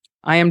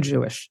 I am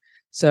Jewish.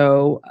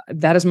 So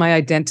that is my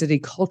identity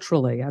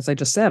culturally. As I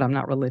just said, I'm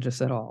not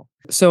religious at all.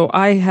 So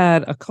I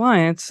had a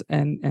client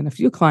and a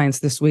few clients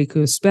this week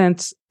who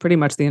spent pretty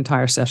much the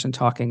entire session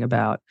talking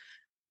about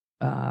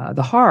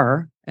the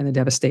horror and the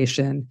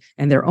devastation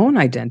and their own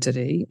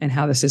identity and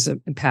how this is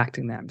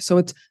impacting them. So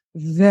it's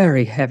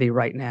very heavy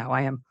right now.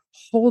 I am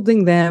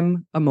holding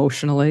them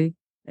emotionally,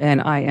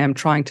 and I am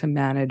trying to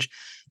manage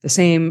the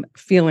same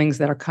feelings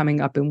that are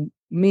coming up in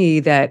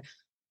me that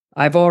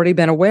I've already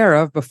been aware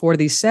of before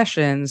these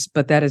sessions,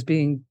 but that is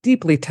being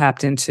deeply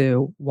tapped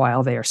into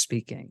while they are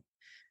speaking.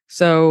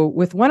 So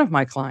with one of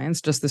my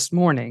clients just this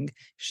morning,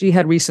 she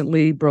had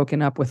recently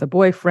broken up with a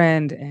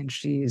boyfriend and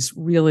she's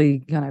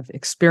really kind of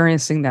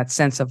experiencing that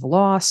sense of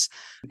loss.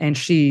 And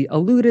she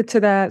alluded to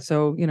that.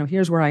 So,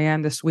 here's where I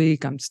am this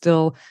week.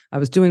 I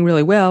was doing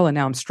really well and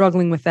now I'm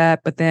struggling with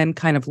that, but then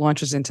kind of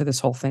launches into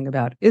this whole thing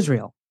about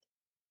Israel.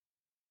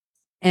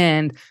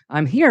 And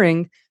I'm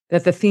hearing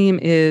that the theme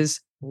is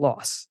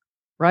loss,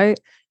 right?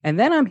 And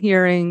then I'm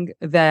hearing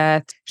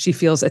that she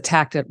feels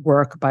attacked at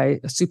work by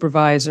a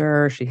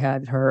supervisor. She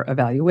had her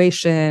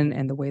evaluation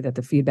and the way that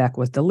the feedback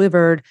was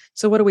delivered.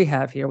 So what do we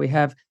have here? We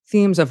have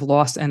themes of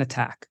loss and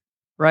attack,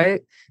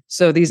 right?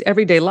 So these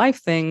everyday life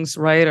things,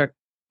 right, are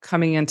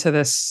coming into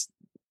this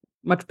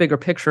much bigger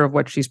picture of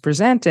what she's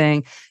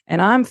presenting.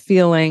 And I'm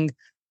feeling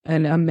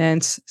an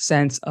immense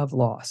sense of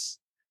loss.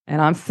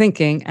 And I'm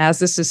thinking, as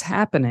this is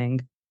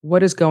happening,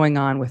 what is going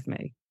on with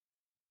me?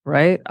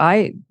 Right?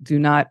 I do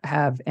not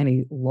have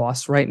any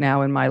loss right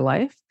now in my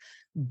life,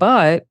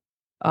 but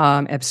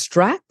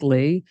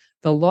abstractly,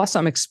 the loss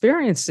I'm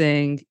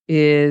experiencing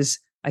is,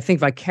 I think,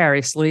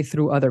 vicariously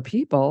through other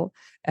people,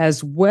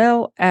 as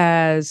well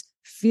as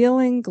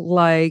feeling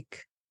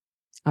like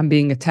I'm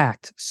being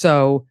attacked.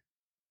 So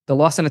the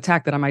loss and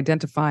attack that I'm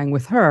identifying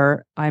with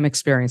her, I'm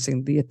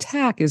experiencing. The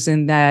attack is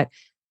in that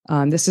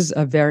this is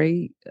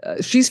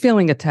she's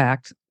feeling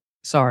attacked,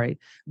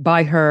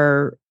 by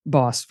her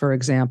boss, for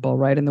example,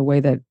 right? In the way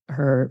that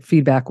her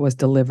feedback was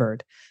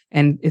delivered.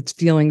 And it's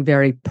feeling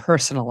very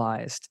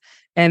personalized.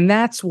 And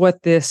that's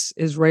what this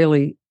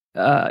Israel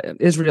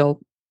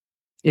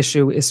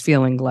issue is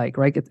feeling like,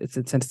 right?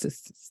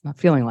 It's not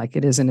feeling like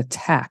it is an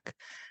attack.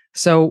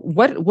 So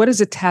what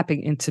is it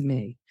tapping into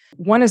me?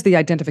 One is the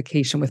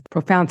identification with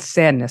profound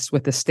sadness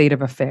with the state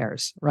of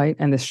affairs, right?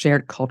 And the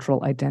shared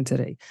cultural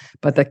identity.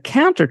 But the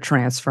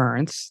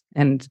countertransference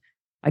and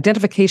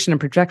identification and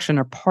projection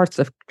are parts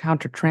of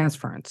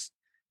countertransference.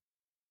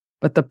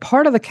 But the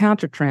part of the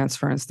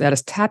countertransference that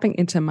is tapping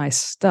into my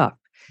stuff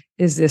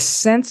is this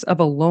sense of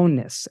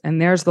aloneness.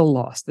 And there's the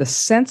loss, the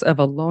sense of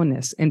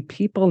aloneness in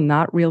people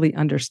not really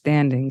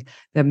understanding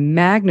the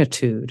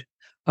magnitude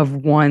of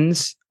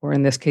one's, or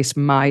in this case,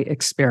 my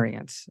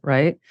experience,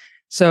 right?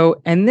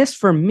 So, and this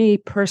for me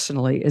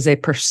personally is a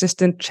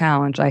persistent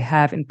challenge I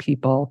have in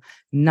people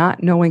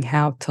not knowing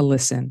how to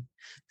listen.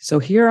 So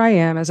here I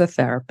am as a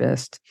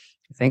therapist.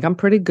 I think I'm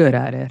pretty good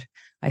at it.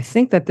 I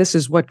think that this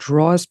is what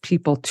draws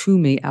people to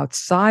me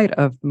outside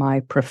of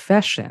my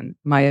profession,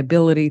 my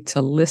ability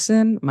to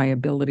listen, my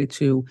ability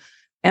to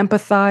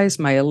empathize,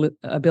 my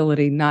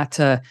ability not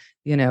to,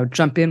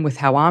 jump in with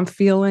how I'm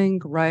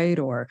feeling, right?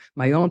 Or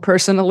my own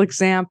personal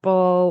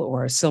example,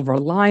 or silver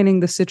lining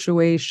the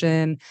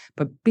situation,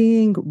 but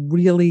being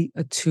really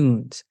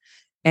attuned.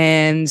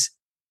 And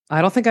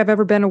I don't think I've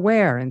ever been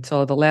aware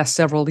until the last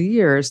several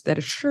years that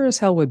it sure as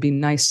hell would be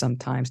nice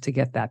sometimes to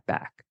get that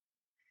back.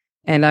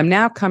 And I'm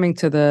now coming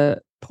to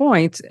the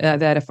point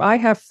that if I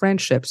have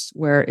friendships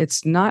where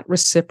it's not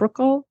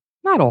reciprocal,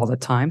 not all the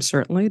time,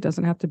 certainly, it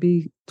doesn't have to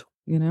be,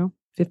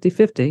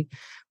 50-50.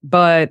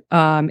 But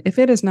if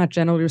it is not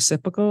generally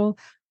reciprocal,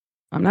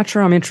 I'm not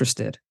sure I'm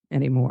interested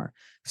anymore.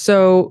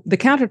 So the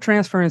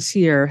countertransference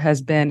here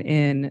has been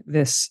in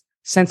this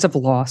sense of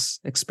loss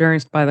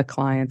experienced by the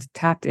client,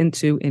 tapped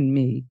into in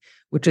me,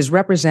 which is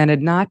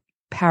represented not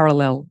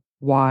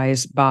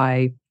parallel-wise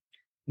by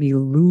me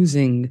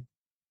losing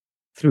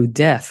through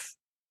death,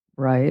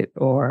 right?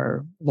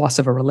 Or loss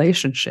of a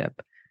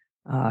relationship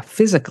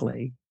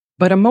physically,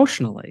 but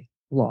emotionally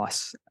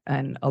loss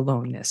and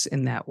aloneness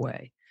in that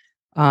way.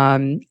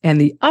 And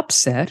the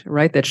upset,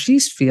 right, that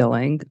she's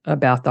feeling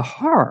about the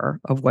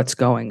horror of what's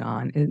going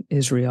on in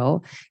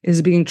Israel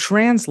is being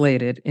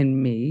translated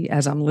in me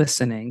as I'm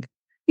listening,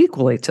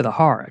 equally to the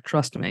horror,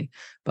 trust me,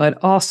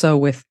 but also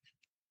with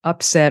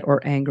upset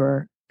or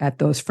anger at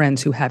those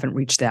friends who haven't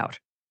reached out.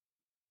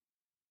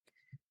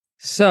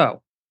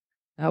 So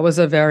that was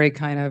a very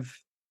kind of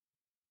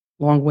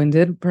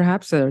long-winded,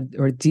 perhaps,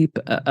 or deep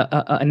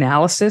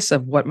analysis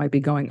of what might be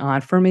going on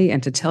for me.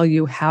 And to tell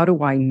you, how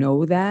do I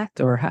know that?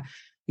 Or, how,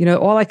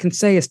 all I can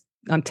say is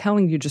I'm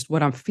telling you just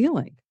what I'm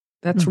feeling.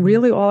 That's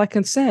really all I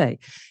can say.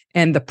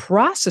 And the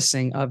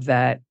processing of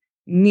that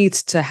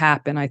needs to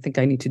happen. I think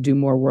I need to do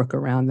more work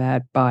around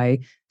that by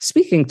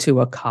speaking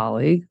to a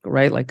colleague,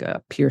 right? Like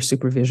a peer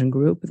supervision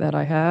group that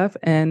I have,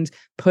 and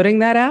putting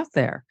that out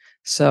there,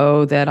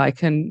 so that I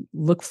can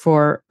look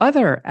for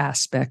other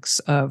aspects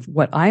of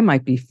what I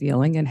might be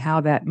feeling and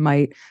how that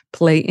might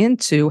play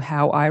into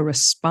how I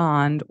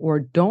respond or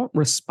don't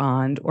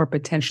respond or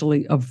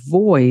potentially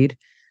avoid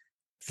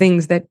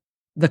things that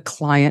the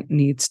client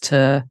needs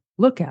to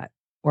look at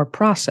or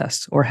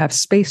process or have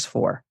space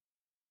for.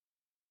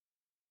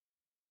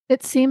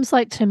 It seems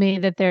like to me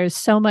that there's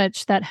so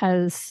much that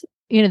has,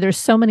 there's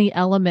so many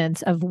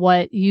elements of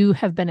what you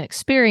have been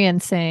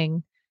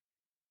experiencing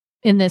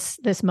in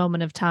this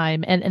moment of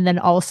time, and then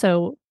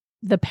also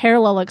the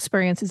parallel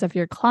experiences of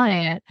your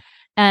client.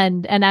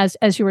 And as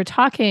you were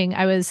talking,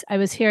 I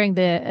was hearing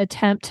the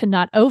attempt to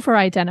not over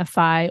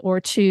identify or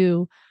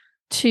to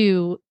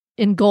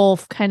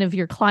engulf kind of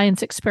your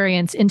client's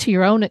experience into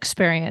your own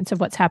experience of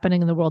what's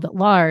happening in the world at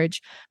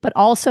large, but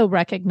also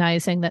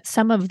recognizing that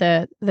some of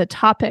the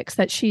topics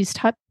that she's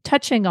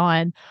touching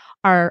on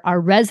are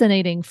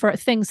resonating for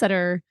things that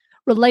are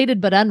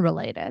related but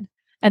unrelated.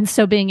 And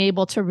so being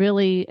able to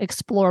really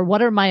explore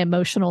what are my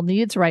emotional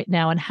needs right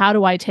now and how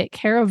do I take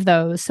care of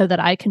those so that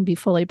I can be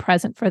fully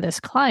present for this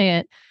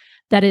client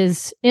that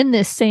is in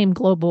this same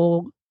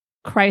global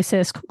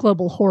crisis,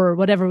 global horror,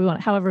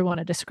 however we want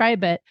to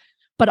describe it,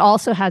 but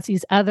also has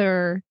these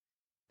other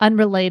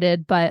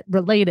unrelated but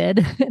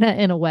related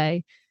in a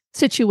way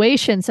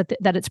situations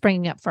that it's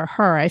bringing up for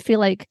her. I feel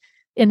like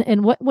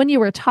when you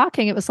were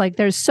talking, it was like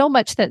there's so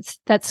much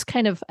that's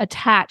kind of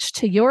attached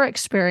to your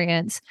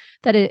experience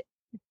that it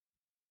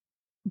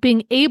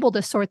being able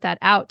to sort that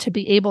out, to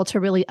be able to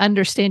really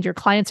understand your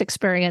client's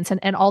experience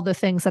and all the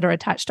things that are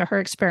attached to her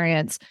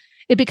experience,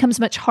 it becomes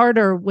much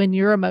harder when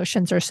your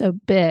emotions are so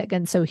big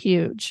and so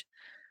huge.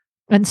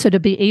 And so to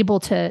be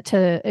able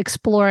to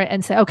explore it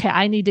and say, okay,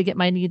 I need to get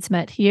my needs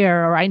met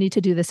here, or I need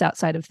to do this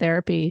outside of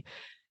therapy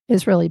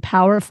is really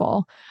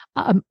powerful.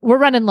 We're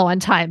running low on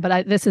time,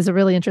 but this is a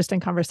really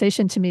interesting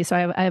conversation to me.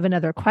 So I have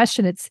another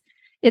question.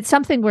 It's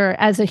something where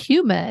as a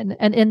human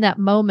and in that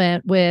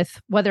moment with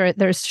whether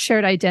there's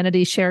shared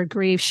identity, shared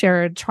grief,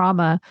 shared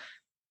trauma,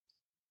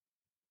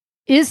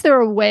 is there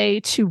a way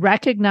to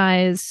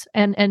recognize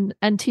and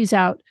tease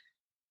out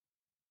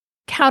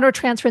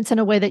countertransference in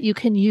a way that you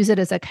can use it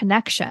as a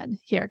connection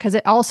here? Because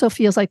it also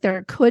feels like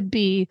there could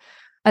be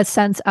a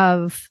sense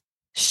of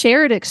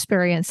shared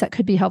experience that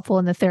could be helpful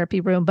in the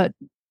therapy room, but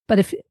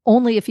if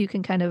you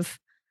can kind of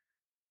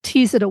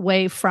tease it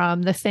away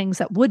from the things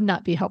that would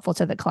not be helpful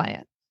to the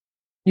client.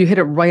 You hit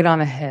it right on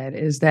the head,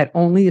 is that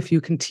only if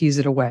you can tease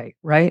it away,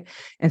 right?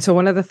 And so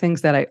one of the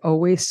things that I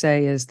always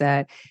say is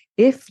that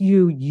if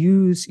you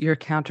use your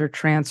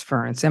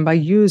countertransference, and by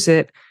use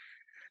it,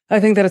 I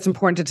think that it's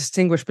important to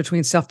distinguish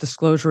between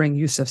self-disclosure and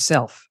use of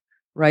self,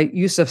 right?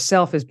 Use of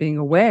self is being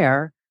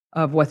aware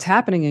of what's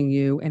happening in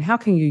you, and how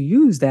can you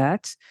use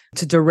that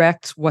to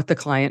direct what the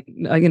client,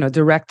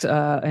 direct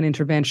an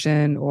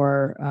intervention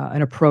or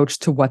an approach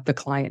to what the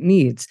client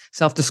needs.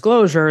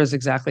 Self-disclosure is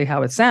exactly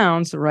how it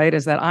sounds, right?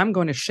 Is that I'm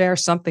going to share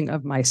something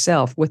of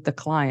myself with the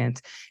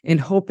client in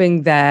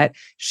hoping that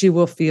she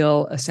will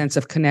feel a sense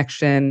of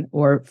connection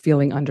or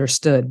feeling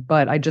understood.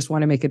 But I just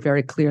want to make it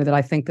very clear that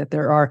I think that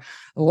there are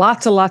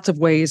lots and lots of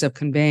ways of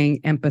conveying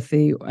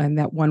empathy and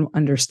that one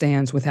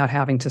understands without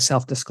having to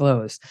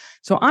self-disclose.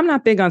 So I'm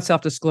not big on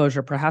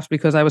self-disclosure, perhaps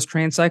because I was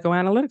trained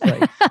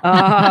psychoanalytically.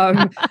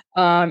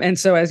 And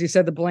so, as you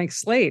said, the blank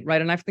slate,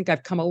 right? And I think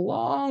I've come a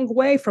long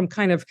way from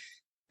kind of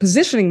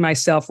positioning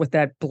myself with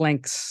that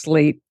blank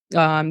slate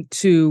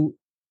to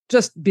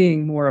just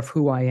being more of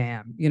who I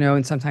am,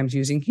 and sometimes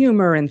using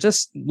humor and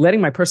just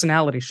letting my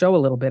personality show a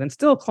little bit. And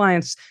still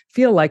clients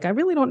feel like I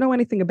really don't know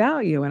anything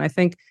about you. And I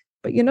think,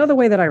 but you know the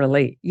way that I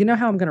relate, you know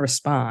how I'm going to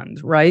respond,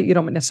 right? You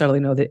don't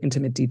necessarily know the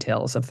intimate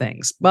details of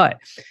things. But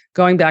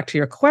going back to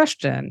your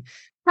question,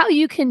 how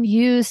you can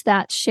use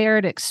that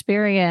shared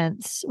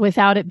experience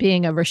without it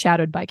being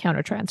overshadowed by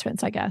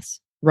countertransference, I guess.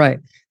 Right.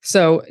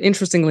 So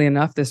interestingly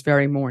enough, this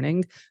very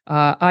morning,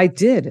 I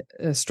did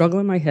struggle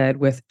in my head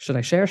with, should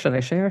I share? Should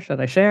I share?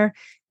 Should I share?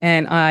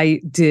 And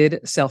I did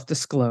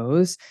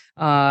self-disclose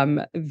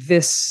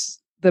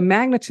the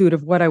magnitude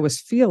of what I was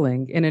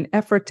feeling in an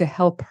effort to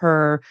help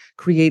her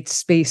create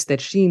space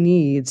that she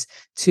needs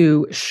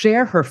to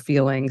share her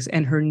feelings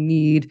and her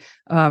need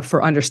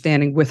for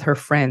understanding with her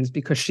friends,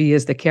 because she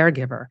is the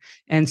caregiver.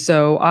 And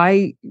so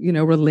I,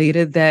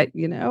 related that,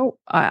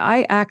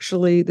 I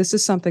actually, this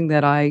is something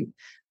that I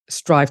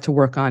strive to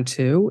work on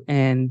too,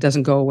 and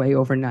doesn't go away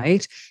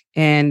overnight.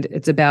 And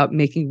it's about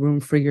making room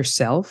for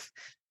yourself.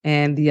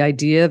 And the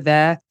idea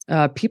that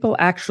people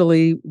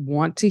actually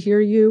want to hear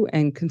you,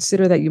 and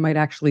consider that you might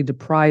actually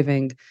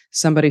depriving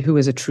somebody who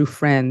is a true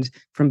friend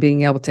from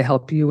being able to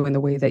help you in the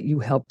way that you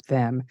help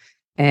them.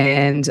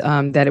 And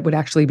that it would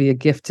actually be a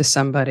gift to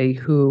somebody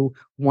who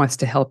wants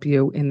to help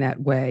you in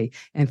that way.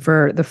 And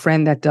for the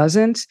friend that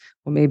doesn't,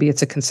 well, maybe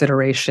it's a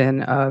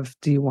consideration of,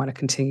 do you want to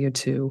continue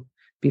to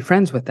be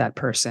friends with that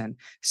person?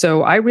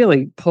 So I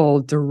really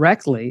pulled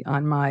directly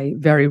on my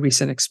very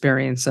recent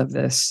experience of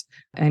this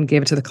and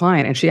gave it to the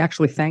client. And she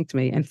actually thanked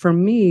me. And for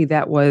me,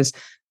 that was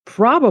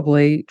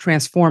probably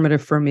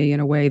transformative for me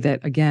in a way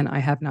that, again, I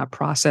have not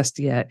processed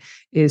yet,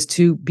 is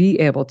to be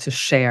able to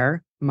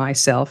share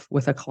myself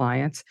with a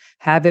client,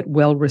 have it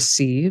well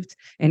received,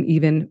 and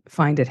even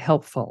find it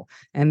helpful.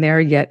 And there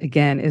yet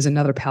again is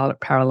another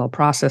parallel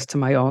process to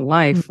my own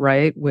life,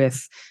 right?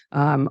 With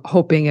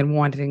hoping and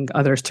wanting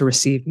others to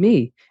receive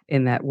me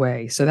in that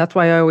way. So that's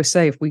why I always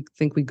say, if we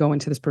think we go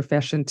into this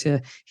profession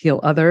to heal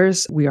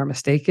others, we are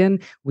mistaken.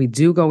 We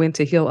do go in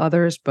to heal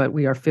others, but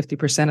we are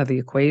 50% of the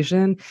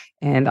equation.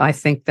 And I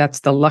think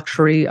that's the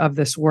luxury of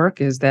this work,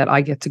 is that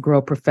I get to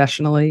grow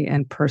professionally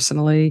and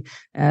personally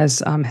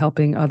as I'm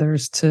helping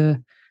others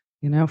to,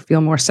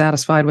 feel more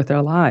satisfied with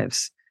their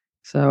lives.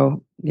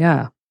 So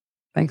yeah,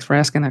 thanks for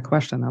asking that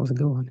question. That was a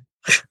good one.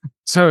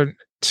 So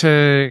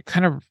To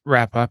kind of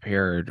wrap up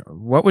here,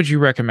 what would you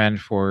recommend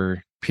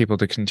for people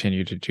to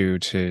continue to do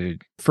to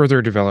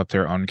further develop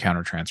their own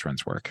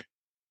countertransference work?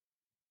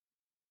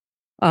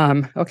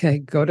 Okay,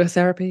 go to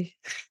therapy.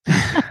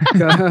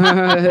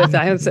 If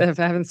I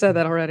haven't said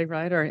that already,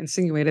 right, or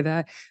insinuated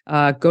that,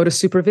 go to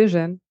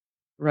supervision,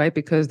 right,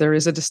 because there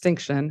is a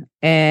distinction,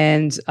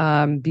 and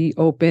be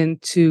open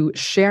to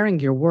sharing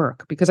your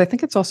work, because I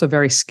think it's also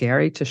very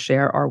scary to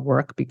share our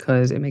work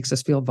because it makes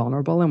us feel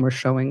vulnerable and we're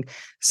showing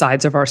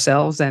sides of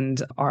ourselves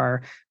and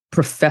our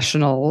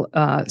professional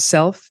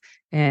self.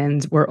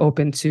 And we're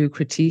open to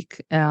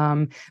critique.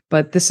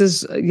 But this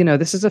is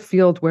a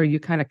field where you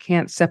kind of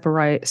can't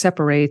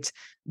separate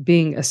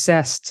being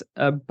assessed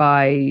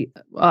by.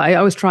 I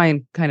always try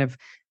and kind of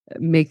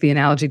make the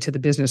analogy to the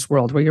business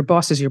world, where your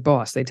boss is your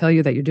boss. They tell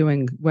you that you're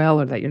doing well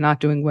or that you're not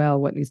doing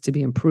well, what needs to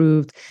be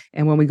improved.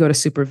 And when we go to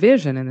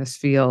supervision in this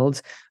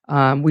field,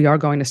 we are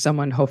going to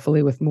someone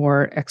hopefully with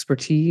more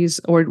expertise,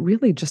 or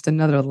really just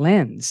another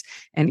lens.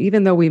 And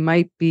even though we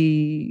might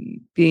be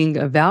being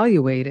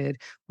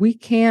evaluated, we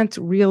can't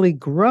really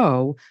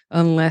grow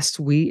unless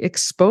we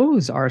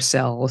expose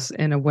ourselves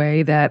in a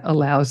way that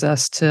allows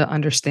us to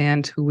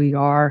understand who we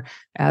are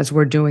as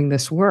we're doing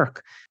this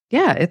work.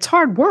 Yeah, it's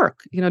hard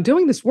work.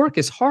 Doing this work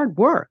is hard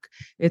work.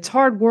 It's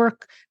hard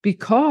work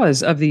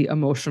because of the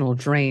emotional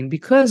drain,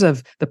 because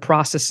of the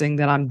processing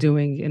that I'm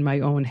doing in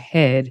my own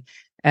head,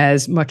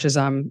 as much as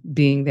I'm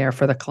being there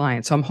for the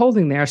client. So I'm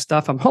holding their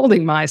stuff, I'm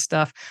holding my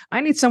stuff.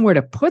 I need somewhere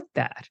to put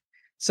that.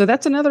 So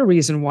that's another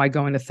reason why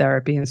going to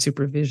therapy and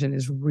supervision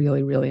is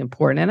really, really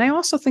important. And I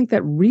also think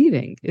that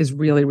reading is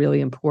really,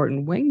 really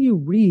important. When you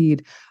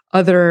read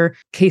other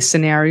case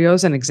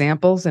scenarios and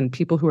examples and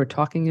people who are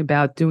talking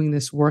about doing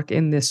this work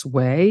in this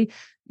way,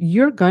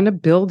 you're going to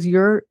build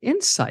your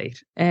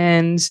insight.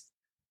 And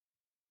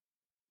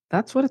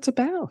that's what it's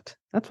about.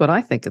 That's what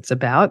I think it's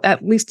about,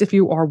 at least if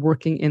you are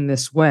working in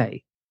this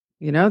way.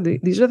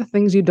 These are the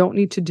things you don't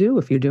need to do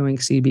if you're doing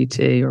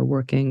CBT or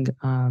working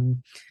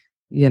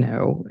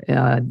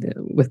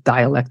with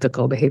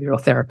dialectical behavioral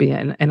therapy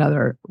and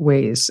other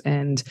ways.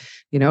 And,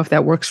 if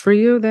that works for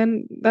you,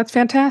 then that's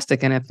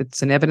fantastic. And if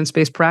it's an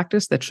evidence-based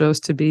practice that shows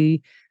to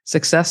be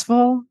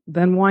successful,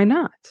 then why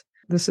not?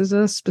 This is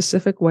a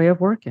specific way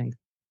of working.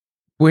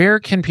 Where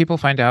can people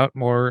find out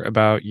more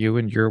about you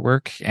and your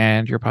work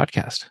and your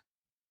podcast?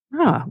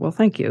 Well,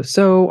 thank you.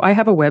 So I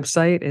have a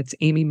website. It's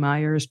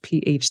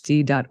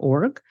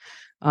amymyersphd.org.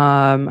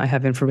 I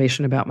have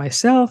information about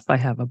myself. I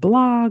have a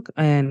blog,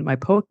 and my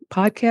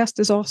podcast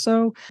is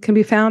also can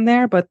be found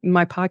there. But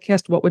my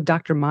podcast, What Would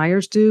Dr.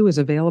 Meyers Do?, is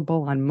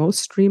available on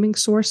most streaming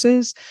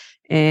sources.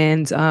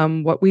 And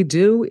what we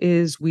do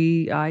is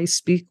I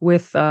speak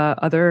with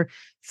other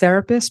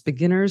therapists,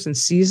 beginners and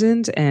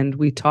seasoned, and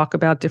we talk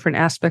about different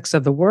aspects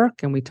of the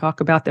work, and we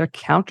talk about their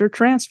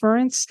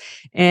countertransference.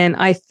 And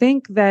I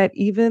think that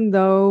even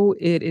though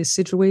it is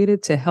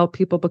situated to help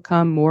people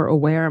become more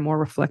aware and more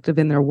reflective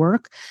in their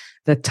work,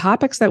 the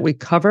topics that we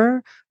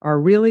cover are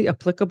really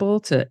applicable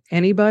to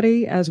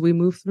anybody as we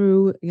move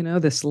through,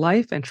 this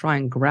life and try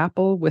and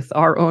grapple with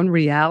our own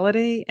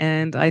reality.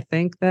 And I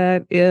think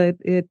that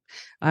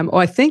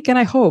I think and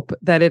I hope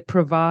that it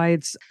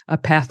provides a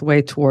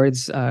pathway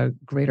towards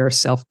greater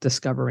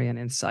self-discovery and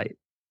insight.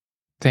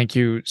 Thank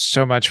you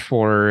so much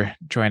for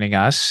joining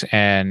us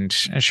and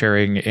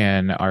sharing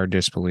in our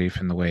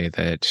disbelief in the way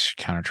that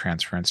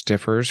countertransference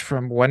differs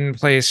from one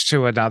place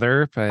to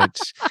another. But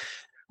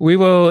we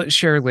will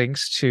share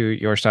links to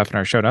your stuff in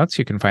our show notes.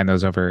 You can find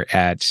those over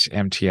at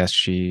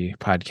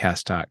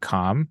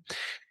mtsgpodcast.com.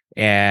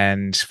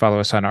 And follow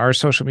us on our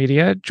social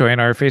media. Join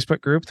our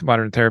Facebook group, the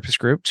Modern Therapist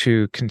Group,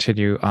 to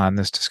continue on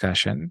this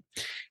discussion.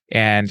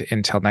 And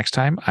until next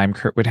time, I'm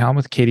Kurt Widhelm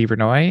with Katie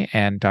Vernoy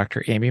and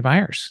Dr. Amy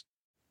Meyers.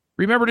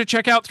 Remember to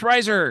check out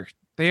Thrizer.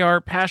 They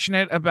are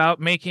passionate about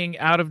making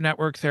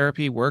out-of-network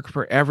therapy work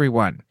for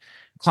everyone.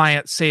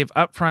 Clients save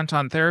upfront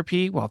on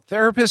therapy while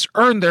therapists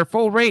earn their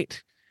full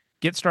rate.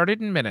 Get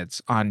started in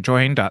minutes on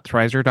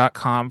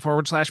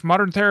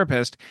join.thrizer.com/modern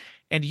therapist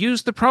and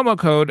use the promo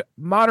code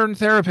Modern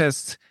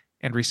Therapists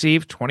and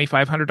receive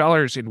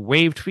 $2,500 in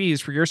waived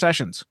fees for your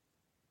sessions.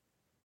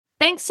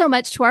 Thanks so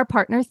much to our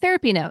partner,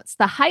 Therapy Notes,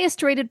 the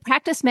highest rated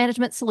practice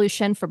management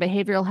solution for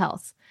behavioral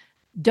health.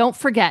 Don't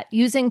forget,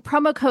 using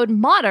promo code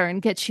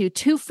MODERN gets you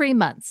 2 free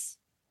months.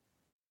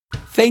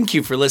 Thank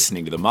you for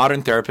listening to the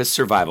Modern Therapist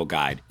Survival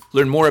Guide.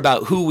 Learn more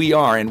about who we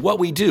are and what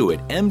we do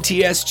at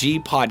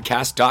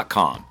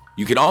mtsgpodcast.com.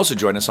 You can also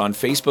join us on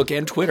Facebook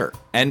and Twitter.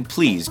 And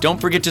please don't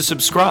forget to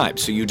subscribe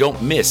so you don't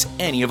miss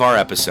any of our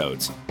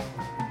episodes.